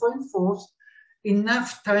Israel Defense Force,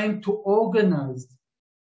 enough time to organize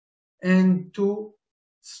and to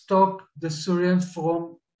stop the Syrians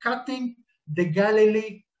from cutting the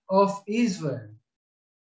Galilee of Israel.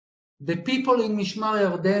 The people in Mishmar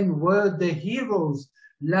HaYarden were the heroes,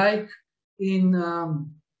 like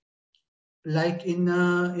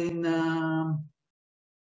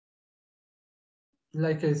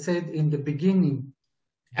like I said in the beginning,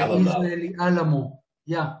 the Israeli Alamo.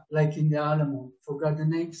 Yeah, like in the Alamo. Forgot the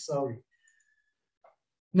name, sorry.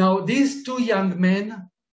 Now, these two young men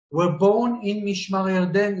were born in Mishmar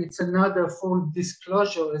HaYarden. It's another full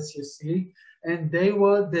disclosure, as you see. And they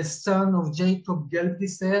were the son of Jacob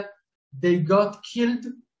Gelbisser. They got killed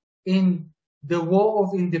in the War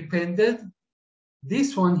of Independence.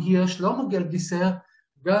 This one here, Shlomo Gelbisser,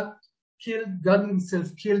 got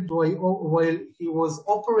himself killed while he was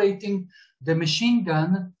operating the machine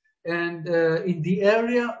gun, and in the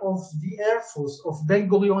area of the Air Force, of Ben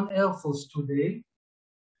Gurion Air Force today,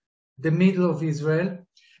 the middle of Israel.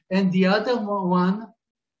 And the other one,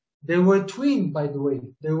 they were twins, by the way,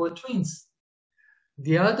 they were twins.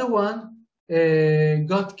 The other one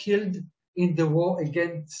got killed in the war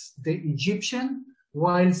against the Egyptian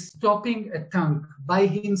while stopping a tank by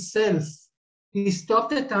himself. He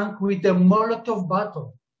stopped a tank with a Molotov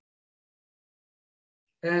bottle.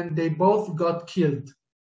 And they both got killed.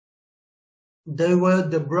 They were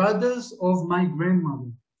the brothers of my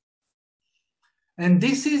grandmother. And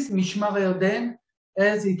this is Mishmar HaYarden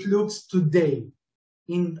as it looks today,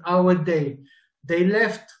 in our day. They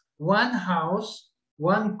left one house,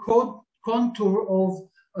 one contour of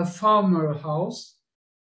a farmer house,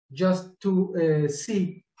 just to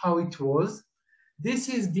see how it was. This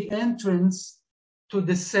is the entrance to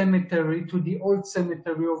the cemetery, to the old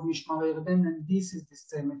cemetery of Mishmar HaYarden, and this is the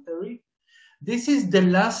cemetery. This is the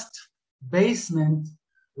last basement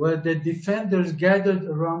where the defenders gathered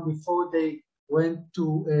around before they went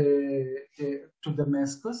to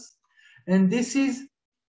Damascus. And this is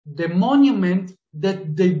the monument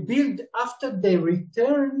that they built after they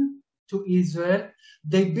returned to Israel.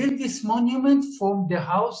 They built this monument from the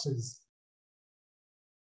houses.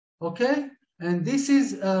 Okay? And this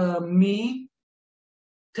is me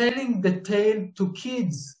telling the tale to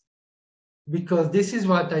kids, because this is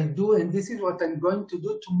what I do, and this is what I'm going to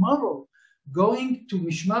do tomorrow, going to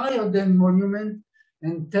Mishmar HaYarden monument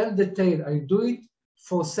and tell the tale. I do it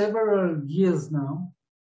for several years now,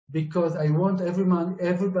 because I want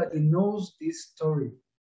everybody knows this story.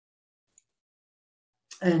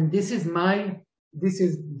 And this is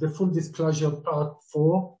the full disclosure part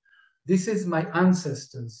 4. This is my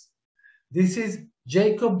ancestors. This is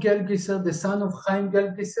Jacob Gelbisser, the son of Chaim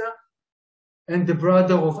Gelbisser, and the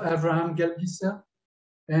brother of Abraham Gelbisser.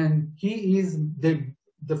 And he is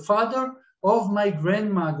the father of my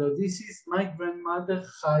grandmother. This is my grandmother,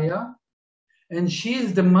 Chaya. And she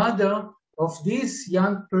is the mother of this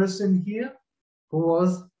young person here, who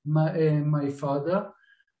was my father.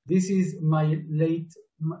 This is my late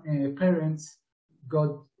parents.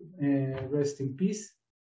 God rest in peace.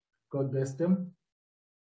 God bless them.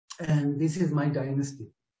 And this is my dynasty.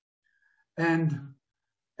 And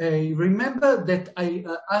remember that I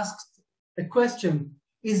asked a question,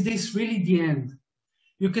 is this really the end?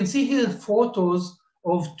 You can see here photos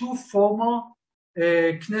of two former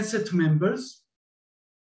Knesset members,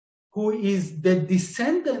 who is the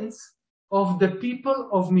descendants of the people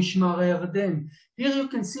of Mishmar HaYarden. Here you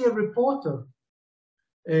can see a reporter,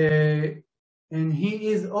 and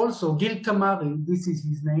he is also Gil Tamari, this is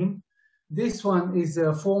his name. This one is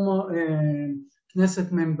a former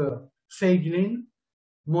Knesset member, Feiglin,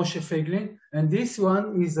 Moshe Feiglin, and this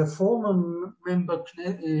one is a former member,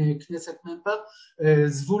 Knesset member,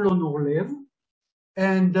 Zvulon Orlev.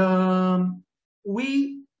 And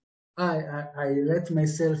I let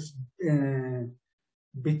myself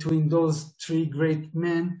between those three great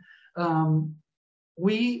men.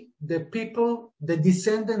 We, the people, the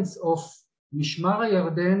descendants of Mishmar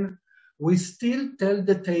HaYarden, we still tell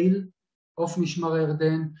the tale of Mishmar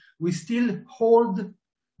HaYarden. We still hold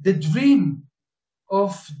the dream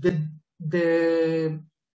of the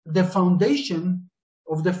foundation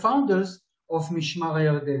of the founders of Mishmar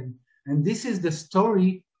HaYarden. And this is the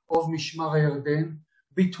story of Mishmar HaYarden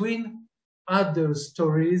between other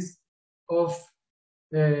stories of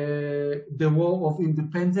the War of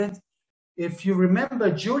Independence. If you remember,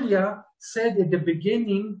 Julia said at the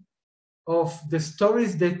beginning of the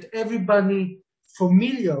stories that everybody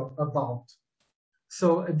familiar about.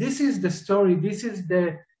 So this is the story. This is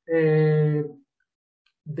the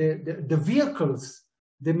vehicles,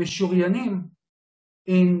 the Meshuryanim,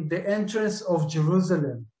 in the entrance of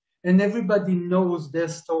Jerusalem, and everybody knows their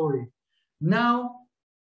story. Now,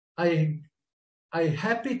 I'm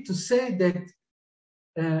happy to say that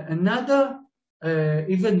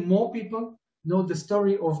even more people know the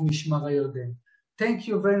story of Mishmar HaYarden. Thank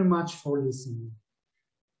you very much for listening.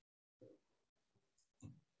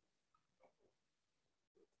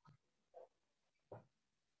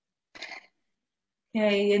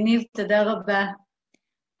 Okay, Yaniv, toda rabba.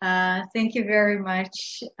 Thank you very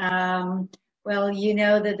much. Well, you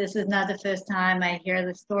know that this is not the first time I hear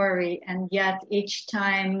the story, and yet each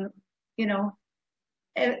time, you know,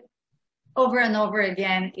 over and over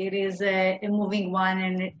again, it is a moving one,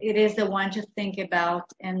 and it is the one to think about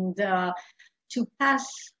and to pass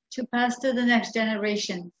to the next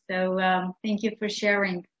generation. So thank you for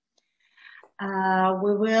sharing.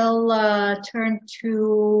 We will turn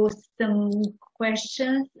to some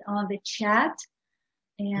questions on the chat,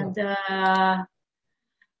 and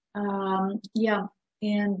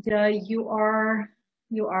you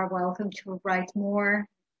are welcome to write more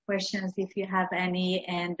questions if you have any.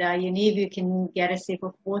 And Yaniv, you can get a sip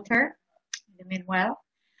of water in the meanwhile.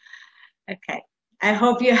 Okay. I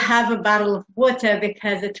hope you have a bottle of water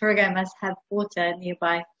because the tour guide must have water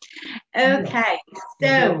nearby. Okay,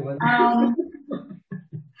 so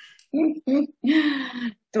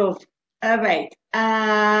all right.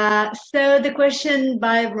 So the question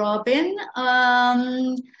by Robin,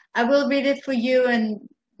 I will read it for you, and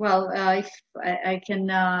well, if I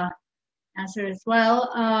can answer as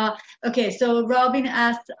well. Okay, so Robin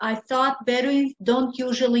asked, I thought Bedouins don't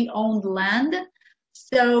usually own land.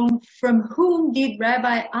 So from whom did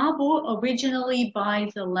Rabbi Abu originally buy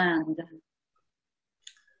the land?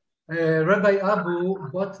 Rabbi Abu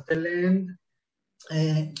bought the land,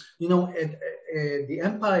 the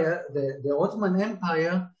empire, the Ottoman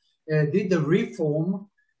Empire did a reform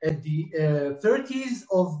at the 30s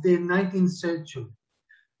of the 19th century,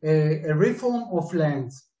 a reform of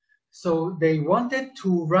lands. So they wanted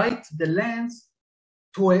to write the lands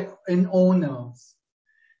to an owners.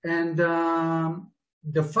 And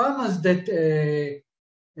the farmers that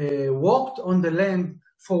worked on the land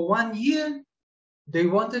for 1 year, they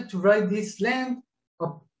wanted to write this land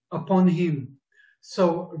upon him.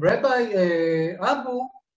 So Rabbi Abu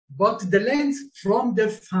bought the lands from the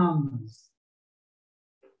farmers.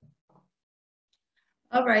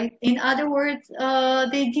 All right. In other words,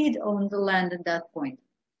 they did own the land at that point.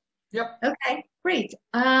 Yep. Okay, great.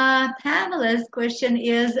 Pamela's question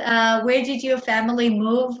is, where did your family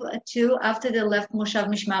move to after they left Moshav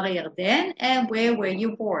Mishmar HaYarden, and where were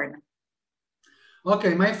you born?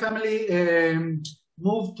 Okay, my family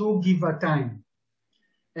moved to Givatayim.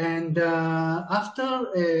 And after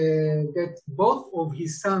that both of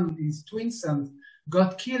his twin sons,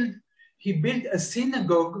 got killed, he built a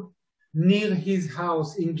synagogue near his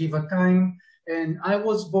house in Givatayim. And I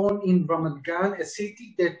was born in Ramat Gan, a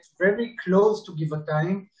city that's very close to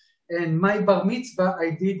Givatayim. And my bar mitzvah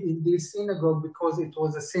I did in this synagogue because it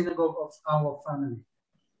was a synagogue of our family.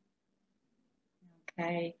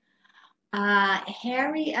 Okay.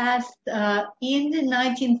 Harry asked, in the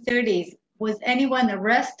 1930s, was anyone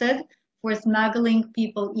arrested for smuggling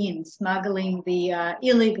people in, smuggling the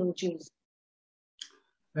illegal Jews?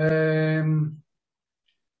 A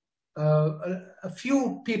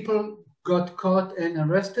few people got caught and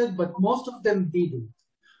arrested, but most of them didn't.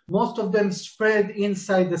 Most of them spread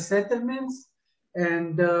inside the settlements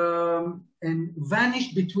and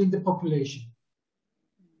vanished between the population.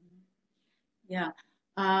 Yeah.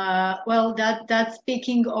 Well, that's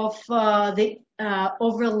speaking of the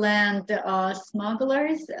overland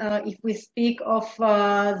smugglers. If we speak of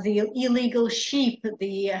the illegal sheep,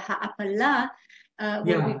 the ha'apala,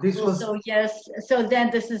 So yes, so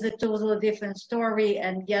then this is a totally different story,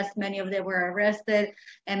 and yes, many of them were arrested,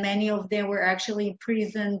 and many of them were actually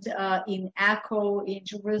imprisoned in Akko, in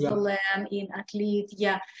Jerusalem, in Atlit,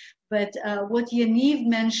 But what Yaniv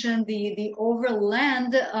mentioned, the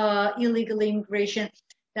overland illegal immigration,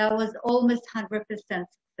 that was almost 100%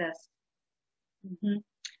 success. Mm-hmm.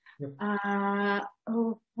 Yep.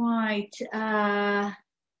 Right.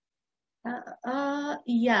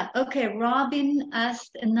 Okay. Robin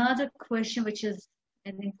asked another question, which is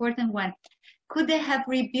an important one. Could they have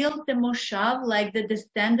rebuilt the Moshav like the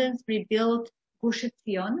descendants rebuilt Gush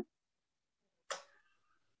Etzion?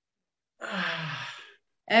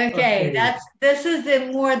 Okay, this is a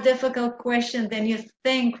more difficult question than you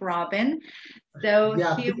think, Robin. So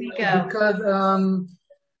here we go. Because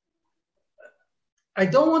I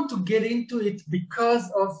don't want to get into it because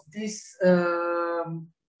of this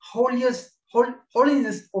holiness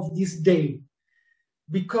of this day.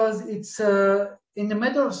 Because it's, in a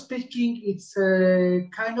matter of speaking, it's a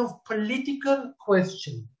kind of political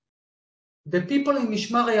question. The people in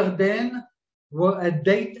Mishmar HaYarden were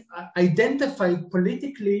identified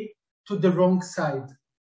politically to the wrong side.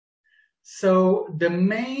 So the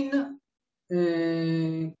main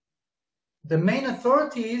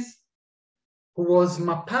authorities, who was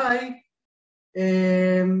Mapai,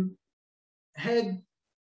 had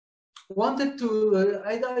wanted to.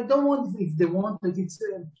 I don't want if they wanted.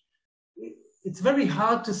 It's very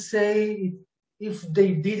hard to say if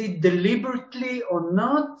they did it deliberately or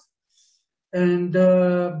not. And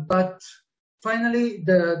but finally,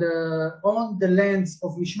 on the lands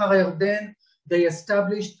of Mishmar HaYarden, they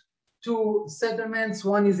established two settlements.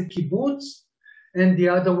 One is a kibbutz, and the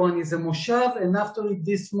other one is a moshav. And after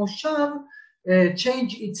this moshav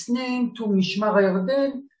changed its name to Mishmar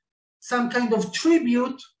HaYarden, some kind of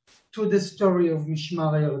tribute to the story of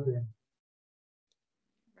Mishmar HaYarden.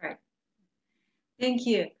 Right. Thank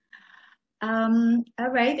you. All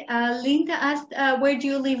right. Linda asked, where do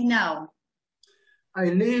you live now? I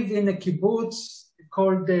live in a kibbutz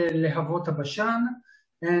called Lehavot HaBashan,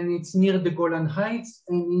 and it's near the Golan Heights,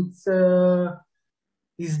 and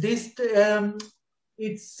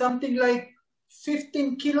it's something like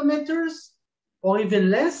 15 kilometers or even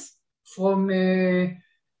less from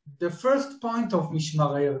the first point of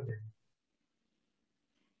Mishmar HaYarden.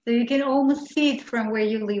 So you can almost see it from where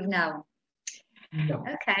you live now. No.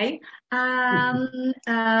 Okay.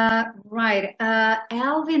 Right.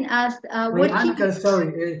 Alvin asked, my uncle,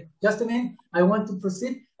 sorry, just a minute. I want to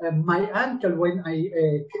proceed. My uncle, when I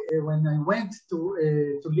went to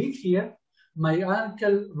live here, my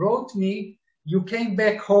uncle wrote me, "You came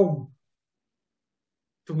back home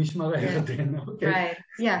to Mishmar HaYarden." Okay. Right.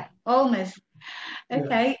 Yeah. Almost.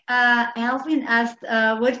 Okay. Yeah. Alvin asked,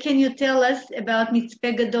 what can you tell us about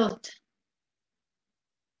Mitzpeh Gadot?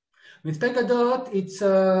 Mitzpeh Gadot, it's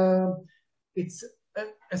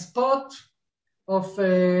a spot of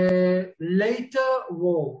a later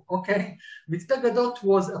war, okay? Mitzpeh Gadot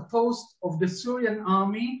was a post of the Syrian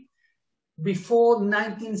army before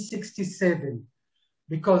 1967,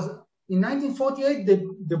 because in 1948,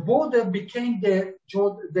 the border became the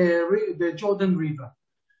Jordan River.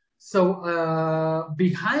 So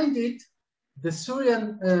behind it, the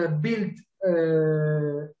Syrian built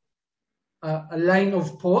a line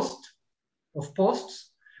of posts,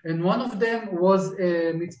 and one of them was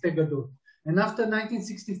Mitzpeh Gadot. And after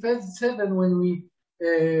 1967, when we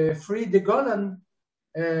freed the Golan,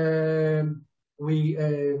 we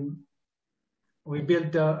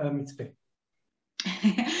built a Mitzpeh.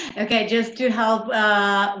 Okay, just to help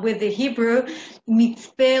with the Hebrew,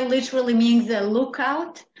 Mitzpeh literally means a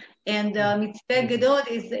lookout. And Mitzpeh Gadot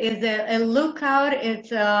is a lookout. It's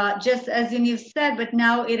just as Yaniv said, but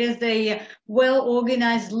now it is a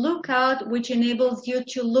well-organized lookout, which enables you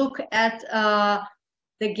to look at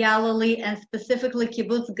the Galilee and specifically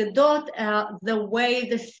Kibbutz Gadot the way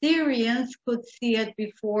the Syrians could see it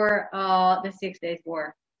before the 6 Days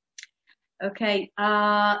War. Okay,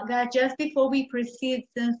 just before we proceed,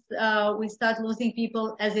 since we start losing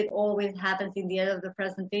people, as it always happens in the end of the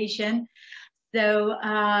presentation, so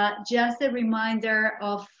just a reminder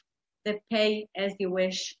of the pay as you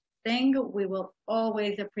wish thing. We will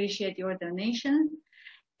always appreciate your donations.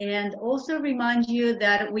 And also remind you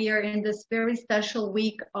that we are in this very special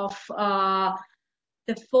week of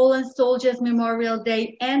the Fallen Soldiers Memorial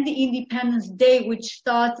Day and the Independence Day, which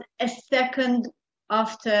starts a second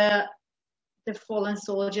after the Fallen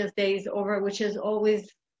Soldiers Day is over, which is always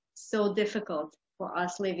so difficult for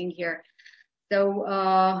us living here. So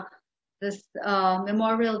this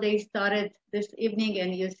Memorial Day started this evening,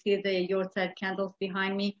 and you see the Yortzeit candles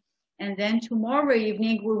behind me. And then tomorrow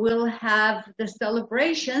evening, we will have the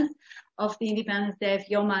celebrations of the Independence Day of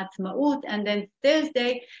Yom HaAtzmaut. And then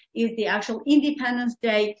Thursday is the actual Independence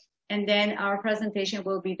Day. And then our presentation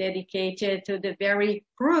will be dedicated to the very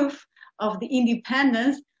proof of the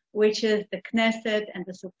independence, which is the Knesset and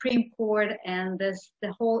the Supreme Court and the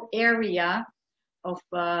whole area of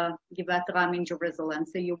Givat Ram in Jerusalem.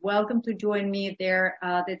 So you're welcome to join me there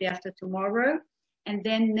the day after tomorrow. And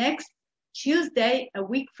then next Tuesday, a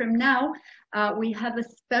week from now, we have a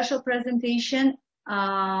special presentation,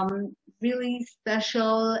 really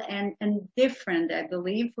special and different, I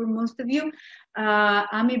believe, for most of you.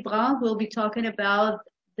 Ami Brown will be talking about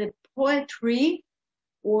the poetry,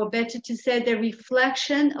 or better to say, the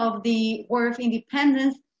reflection of the War of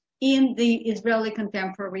Independence in the Israeli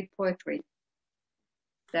contemporary poetry.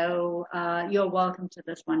 So you're welcome to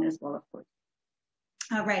this one as well, of course.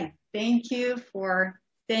 All right, thank you for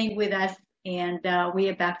staying with us, and we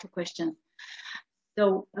are back to questions.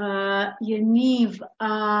 So Yaniv,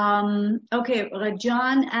 okay,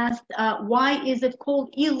 Rajan asked, why is it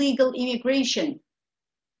called illegal immigration?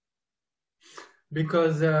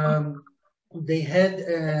 Because they had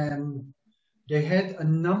a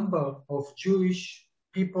number of Jewish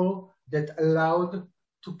people that allowed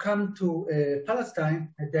to come to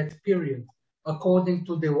Palestine at that period, according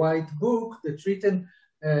to the White Book that's written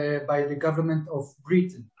by the government of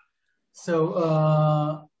Britain.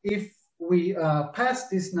 So if we pass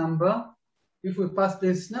this number, this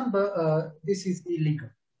is illegal.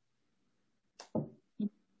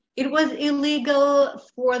 It was illegal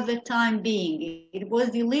for the time being. It was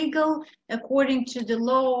illegal according to the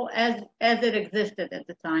law as it existed at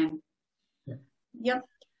the time. Yeah. Yep.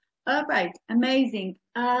 All right. Amazing.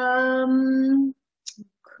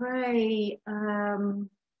 Great.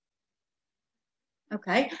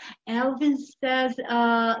 Okay. Elvin says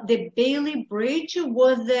the Bailey Bridge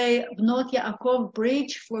was a Bnot Yaakov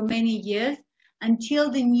bridge for many years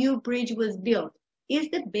until the new bridge was built. Is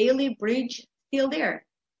the Bailey Bridge still there?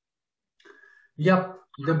 Yep,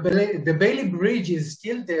 the Bailey Bridge is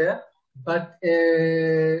still there, but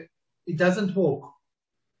it doesn't work.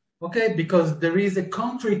 Okay, because there is a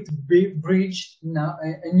concrete bridge now,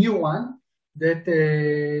 a new one that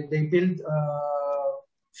they built a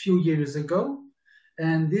few years ago,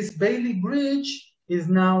 and this Bailey Bridge is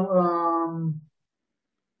now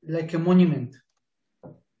like a monument.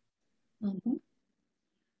 Mm-hmm.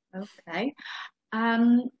 Okay.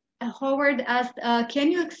 Howard asked,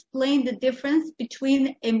 can you explain the difference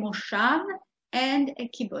between a moshav and a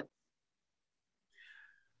kibbutz?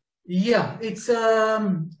 Yeah, it's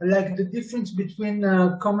like the difference between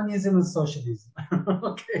communism and socialism.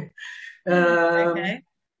 Okay. Okay.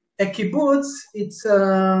 A kibbutz, it's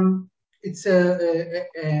a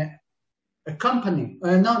company.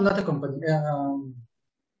 No, not a company.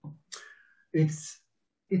 It's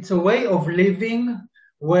a way of living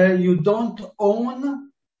where you don't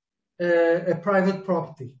own a private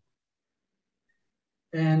property.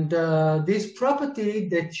 And this property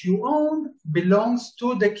that you own belongs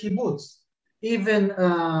to the kibbutz. Even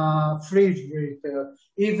refrigerator,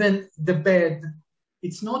 even the bed,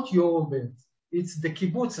 it's not your bed. It's the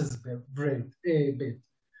kibbutz's bed.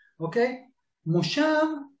 Okay?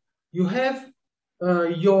 Moshav, you have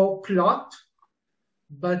your plot,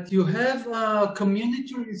 but you have a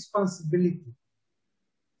community responsibility.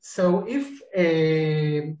 So if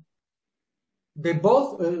they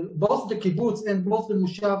both the kibbutz and both the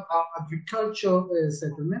moshav are agricultural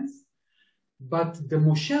settlements, but the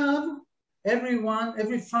moshav,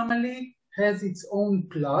 every family has its own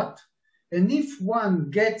plot, and if one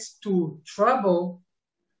gets to trouble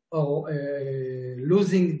or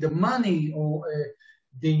losing the money, or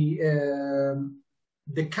the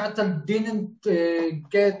cattle didn't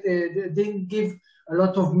give a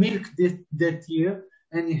lot of milk that year,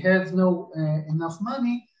 and he has no enough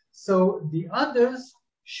money, so the others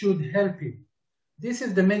should help him. This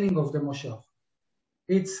is the meaning of the moshav.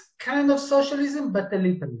 It's kind of socialism, but a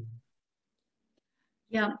little.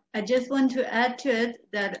 Yeah, I just want to add to it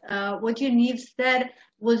that what Yaniv said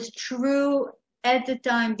was true at the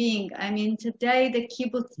time being. I mean, today the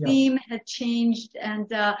kibbutz theme had changed,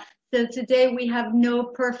 and so today we have no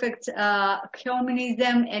perfect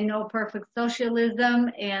communism and no perfect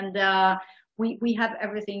socialism, and we have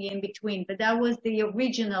everything in between. But that was the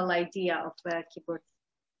original idea of kibbutz.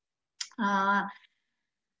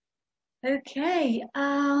 Okay.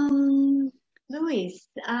 Luis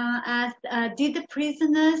asked, did the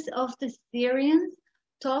prisoners of the Syrians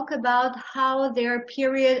talk about how their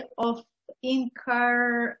period of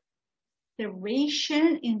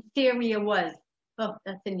incarceration in Syria was? oh,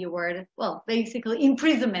 that's a new word. Well, basically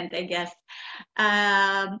imprisonment, I guess.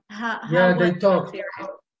 How they talked.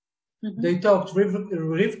 Mm-hmm. They talked.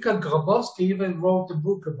 Rivka Grabowski even wrote a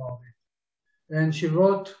book about it, and she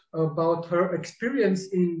wrote about her experience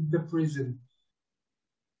in the prison.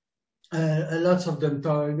 Lots of them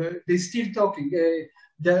talk. They're still talking.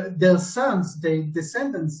 Their sons, their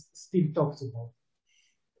descendants, still talks about.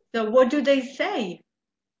 So, what do they say?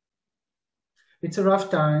 It's a rough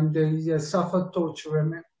time. They suffer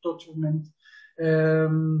torturement.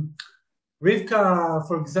 Rivka,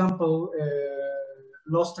 for example,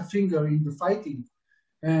 lost a finger in the fighting,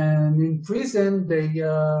 and in prison they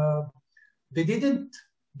didn't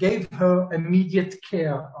give her immediate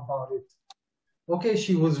care about it. Okay,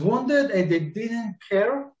 she was wounded, and they didn't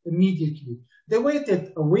care immediately. They waited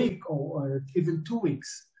a week or even 2 weeks.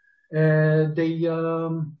 They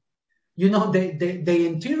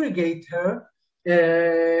interrogate her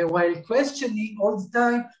while questioning all the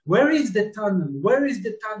time, where is the tunnel? Where is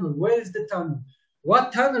the tunnel? Where is the tunnel?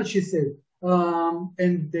 What tunnel, she said.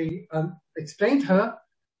 And they explained her,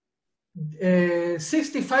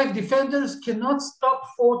 65 defenders cannot stop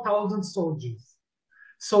 4,000 soldiers.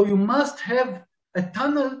 So you must have a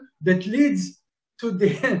tunnel that leads to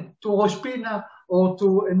Rosh Pina or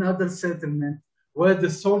to another settlement where the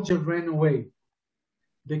soldier ran away.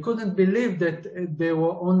 They couldn't believe that there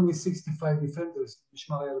were only 65 defenders in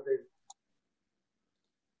Mishmar HaYarden.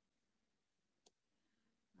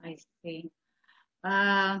 I see.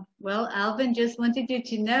 Well, Alvin just wanted you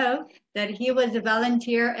to know that he was a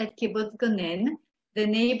volunteer at Kibbutz Gonen, the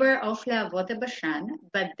neighbor of Lehavot Bashan,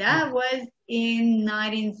 but that was in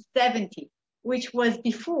 1970, which was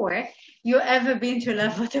before you ever been to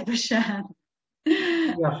Lehavot Bashan.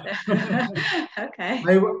 Yeah. Okay.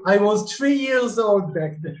 I was 3 years old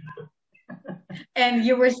back then. And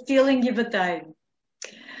you were still in Givatayim.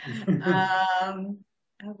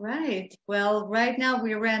 All right. Well, right now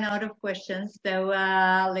we ran out of questions. So,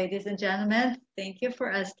 ladies and gentlemen, thank you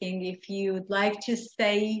for asking. If you'd like to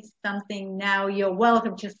say something now, you're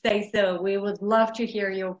welcome to say so. We would love to hear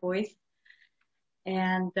your voice.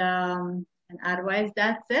 And otherwise,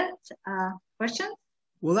 that's it. Questions?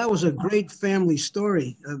 Well, that was a great family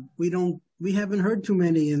story. We haven't heard too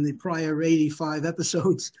many in the prior 85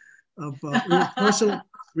 episodes of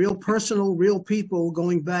real personal, real people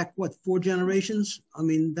going back, 4 generations? I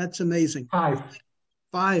mean, that's amazing. 5.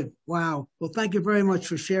 Wow. Well, thank you very much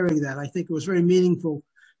for sharing that. I think it was very meaningful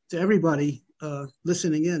to everybody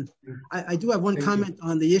listening in. I do have one comment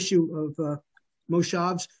on the issue of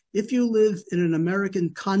moshavs. If you live in an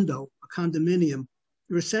American condo, a condominium,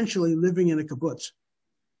 you're essentially living in a kibbutz.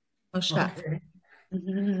 Okay.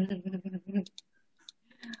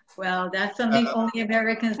 Well, that's something only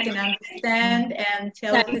Americans can understand and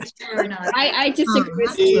tell if it's true or not. I disagree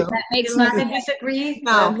with you. That makes no sense. Disagree?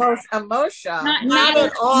 No, a moshav. Not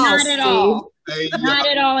at all. Not at all. Not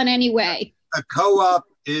at all in any way. A co-op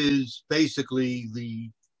is basically the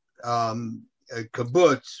a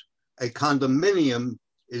kibbutz. A condominium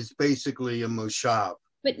is basically a moshav.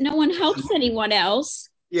 But no one helps anyone else.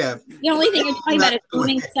 Yeah. The only thing you're talking about is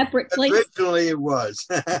owning separate places. Originally it was.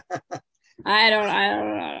 I don't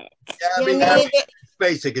know. Yeah, I mean, it's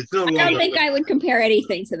basic. It's no longer. I don't think I would compare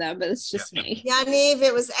anything to them, but it's just me. Yaniv,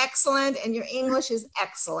 it was excellent, and your English is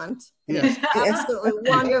excellent. Yes. Absolutely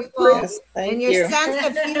wonderful. Yes, and your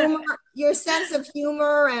sense of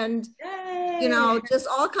humor, and just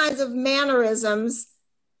all kinds of mannerisms,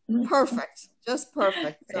 perfect. Just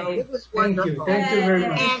perfect. So it was wonderful. Thank you very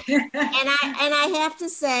much. And I have to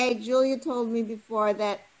say, Julia told me before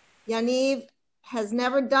that Yaniv has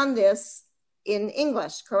never done this in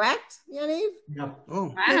English, correct, Yaniv? No.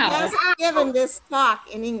 Oh, Wow. He hasn't given this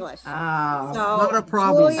talk in English. Oh, So not a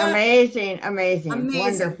problem. Julia, amazing,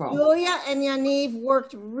 wonderful. Julia and Yaniv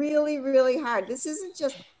worked really, really hard. This isn't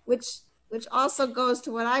just, which also goes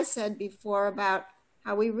to what I said before about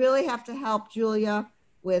how we really have to help Julia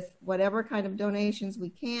with whatever kind of donations we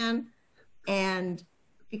can. And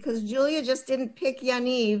because Julia just didn't pick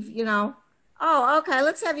Yaniv, oh, okay,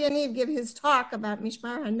 let's have Yaniv give his talk about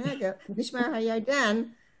Mishmar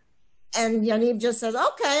HaYarden. And Yaniv just says,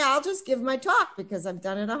 okay, I'll just give my talk because I've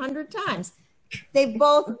done it 100 times. They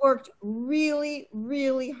both worked really,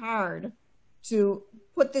 really hard to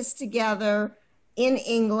put this together in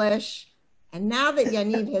English. And now that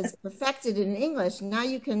Yaniv has perfected it in English, now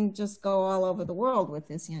you can just go all over the world with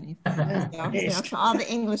this, Yaniv. To all the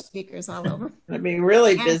English speakers all over. I'd be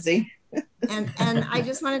really busy. And I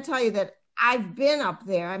just want to tell you that I've been up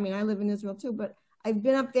there. I mean, I live in Israel too, but I've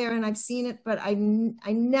been up there and I've seen it, but I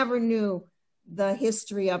never knew the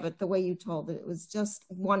history of it the way you told it. It was just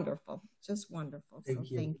wonderful. Just wonderful.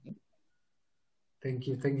 Thank you. Thank you. Thank you very much. And I have to say, Julia and Yaniv worked really, really hard. This isn't just, which also goes to what I said before about how we really have to help Julia with whatever kind of donations we can. And I just want to tell you that I've been up there. I mean, I live in Israel too, but I've been up there and I've seen it, but I never knew the history of it the way you told it. It was just wonderful. Just wonderful. So thank you. Thank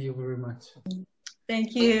you very much.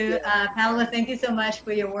 Thank you, Pamela. Thank you so much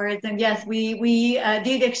for your words. And yes, we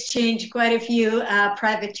did exchange quite a few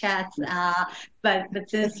private chats, but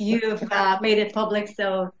since you've made it public,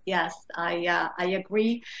 so yes, I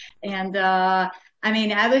agree. And I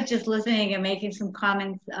mean, I was just listening and making some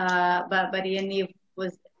comments, but Yaniv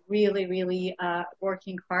was really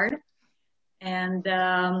working hard. And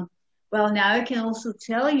well, now I can also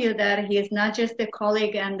tell you that he is not just a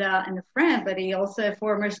colleague and a friend, but he also a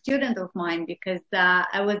former student of mine, because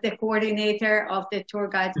I was the coordinator of the tour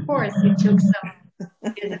guide course he took some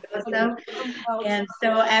years ago. And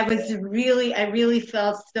so I really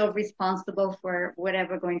felt so responsible for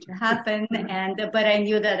whatever going to happen. But I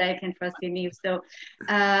knew that I can trust Yaniv. So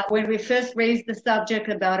when we first raised the subject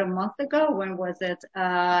about a month ago, when was it?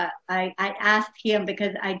 I asked him,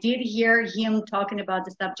 because I did hear him talking about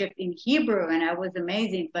the subject in Hebrew, and I was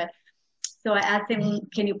amazing. But so I asked him,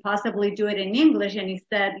 can you possibly do it in English? And he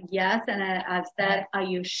said, yes. And I said, are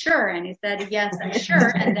you sure? And he said, yes, I'm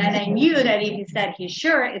sure. And then I knew that if he said he's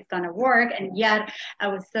sure, it's going to work. And yet I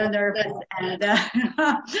was so nervous. And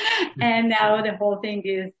and now the whole thing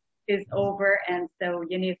is over. And so,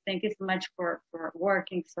 Yaniv, thank you so much for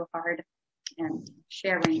working so hard and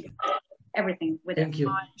sharing everything with us. Thank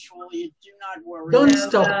you. Julia, do not worry. Don't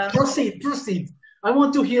stop. Proceed. I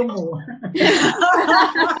want to hear more.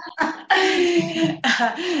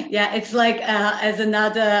 Yeah, it's like as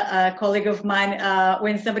another colleague of mine,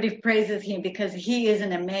 when somebody praises him, because he is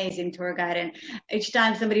an amazing tour guide, and each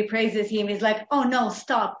time somebody praises him, he's like, oh no,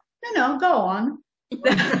 stop. No, go on.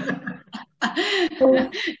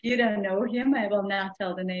 You don't know him. I will not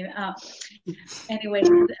tell the name. Anyways,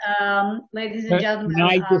 ladies and gentlemen.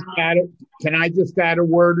 Can I just add a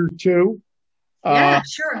word or two? Yeah,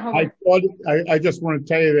 sure. I just want to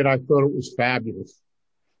tell you that I thought it was fabulous,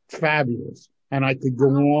 and I could go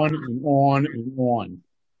on and on and on.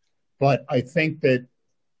 But I think that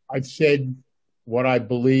I've said what I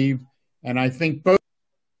believe, and I think both.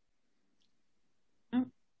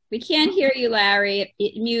 We can't hear you, Larry.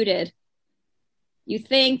 It muted. You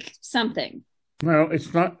think something. No,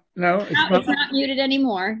 it's not. No, it's not muted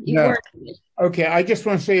anymore. Okay, I just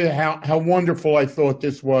want to say how wonderful I thought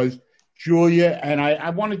this was, Julia, and I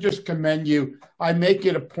want to just commend you. I make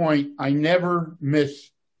it a point. I never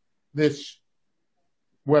miss this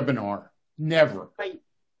webinar. Never.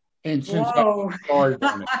 And since I started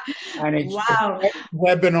on it. And it's the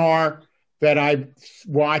webinar that I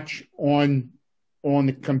watch on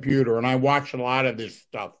the computer, and I watch a lot of this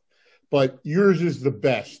stuff. But yours is the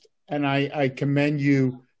best, and I commend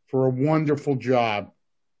you for a wonderful job.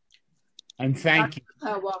 And thank you.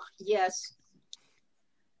 Well, yes.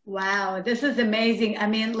 Wow, this is amazing. I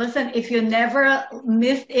mean, listen, if you never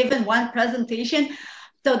missed even one presentation,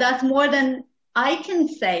 so that's more than I can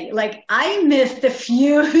say. Like, I missed a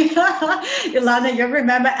few. Ilana, you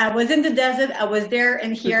remember, I was in the desert, I was there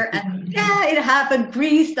and here, and yeah, it happened,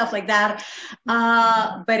 Greece, stuff like that.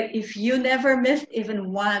 But if you never missed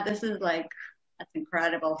even one, this is like, that's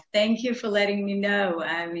incredible. Thank you for letting me know.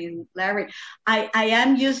 I mean, Larry, I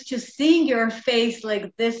am used to seeing your face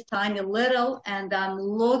like this tiny little, and I'm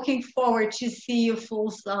looking forward to see you full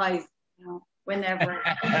size, you know, whenever.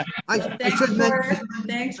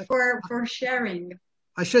 Thanks for sharing.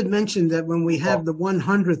 I should mention that when we have the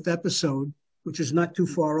 100th episode, which is not too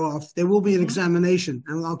far off, there will be an examination,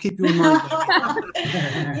 and I'll keep you in mind.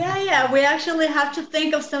 Yeah, we actually have to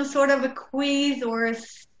think of some sort of a quiz or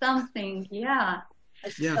something. Yeah.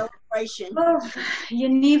 A celebration. Oh,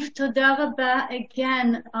 Yaniv, toda rabba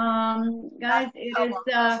again. Guys, it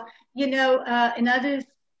is, you know, another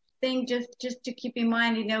thing just to keep in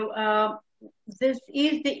mind, you know, this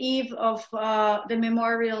is the eve of the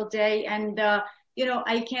Memorial Day, and you know,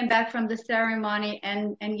 I came back from the ceremony,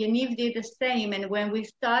 and Yaniv did the same. And when we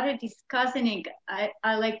started discussing it,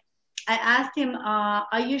 I asked him,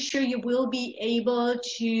 are you sure you will be able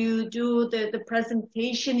to do the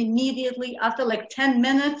presentation immediately after, like 10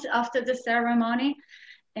 minutes after the ceremony?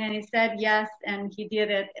 And he said yes, and he did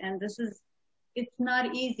it. And it's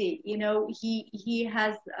not easy. You know, he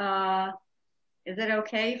has, is it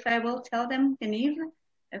okay if I will tell them, Yaniv?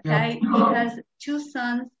 Okay, he has 2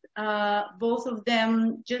 sons. Both of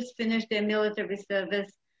them just finished their military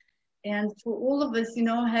service. And for all of us, you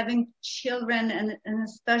know, having children and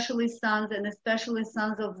especially sons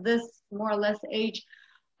of this more or less age,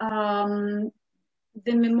 the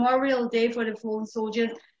Memorial Day for the fallen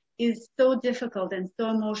soldiers is so difficult and so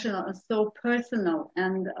emotional and so personal.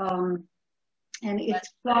 And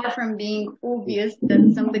it's far from being obvious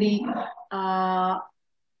that somebody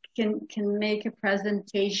can make a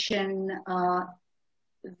presentation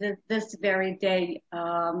this very day.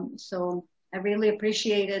 So I really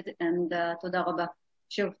appreciate it, and תודה רבה.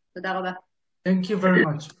 שוב, תודה רבה. Thank you very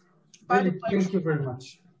much. By the way, Thank you very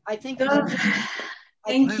much. I think טוב,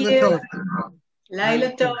 thank you. לילה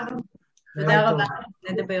טוב. תודה רבה.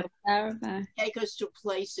 נדבר. take us to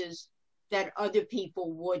places that other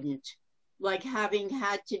people wouldn't. Like having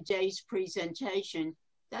had today's presentation,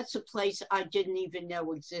 that's a place I didn't even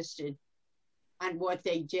know existed and what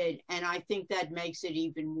they did. And I think that makes it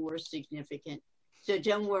even more significant. So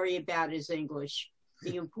don't worry about his English.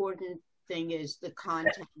 The important thing is the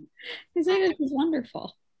content. His English is wonderful.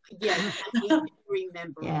 Yeah, I need to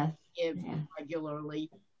remember to give regularly.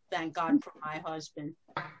 Thank God for my husband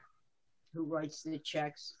who writes the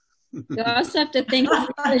checks. You also have to think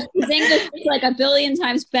his English is like a billion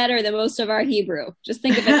times better than most of our Hebrew. Just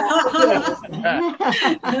think of it that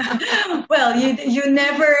way. Well, you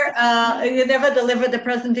never deliver the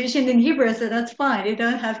presentation in Hebrew, so that's fine. You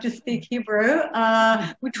don't have to speak Hebrew.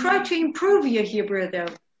 We try to improve your Hebrew,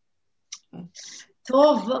 though. So,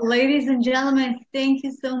 ladies and gentlemen, thank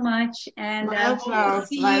you so much, and we'll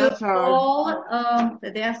see you all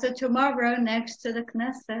the day after tomorrow next to the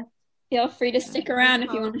Knesset. Feel free to stick around if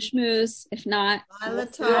you want to schmooze. If not,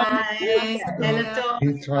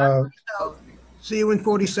 see you in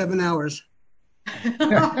 47 hours.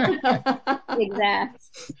 Exact.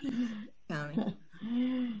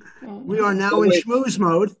 We are now in schmooze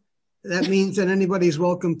mode. That means that anybody's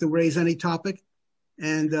welcome to raise any topic.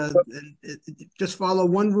 And just follow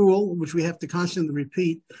one rule, which we have to constantly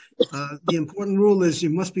repeat. The important rule is you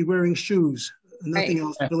must be wearing shoes. Nothing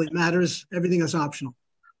else really matters. Everything is optional.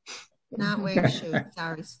 Not wearing shoes.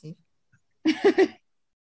 Sorry, Steve.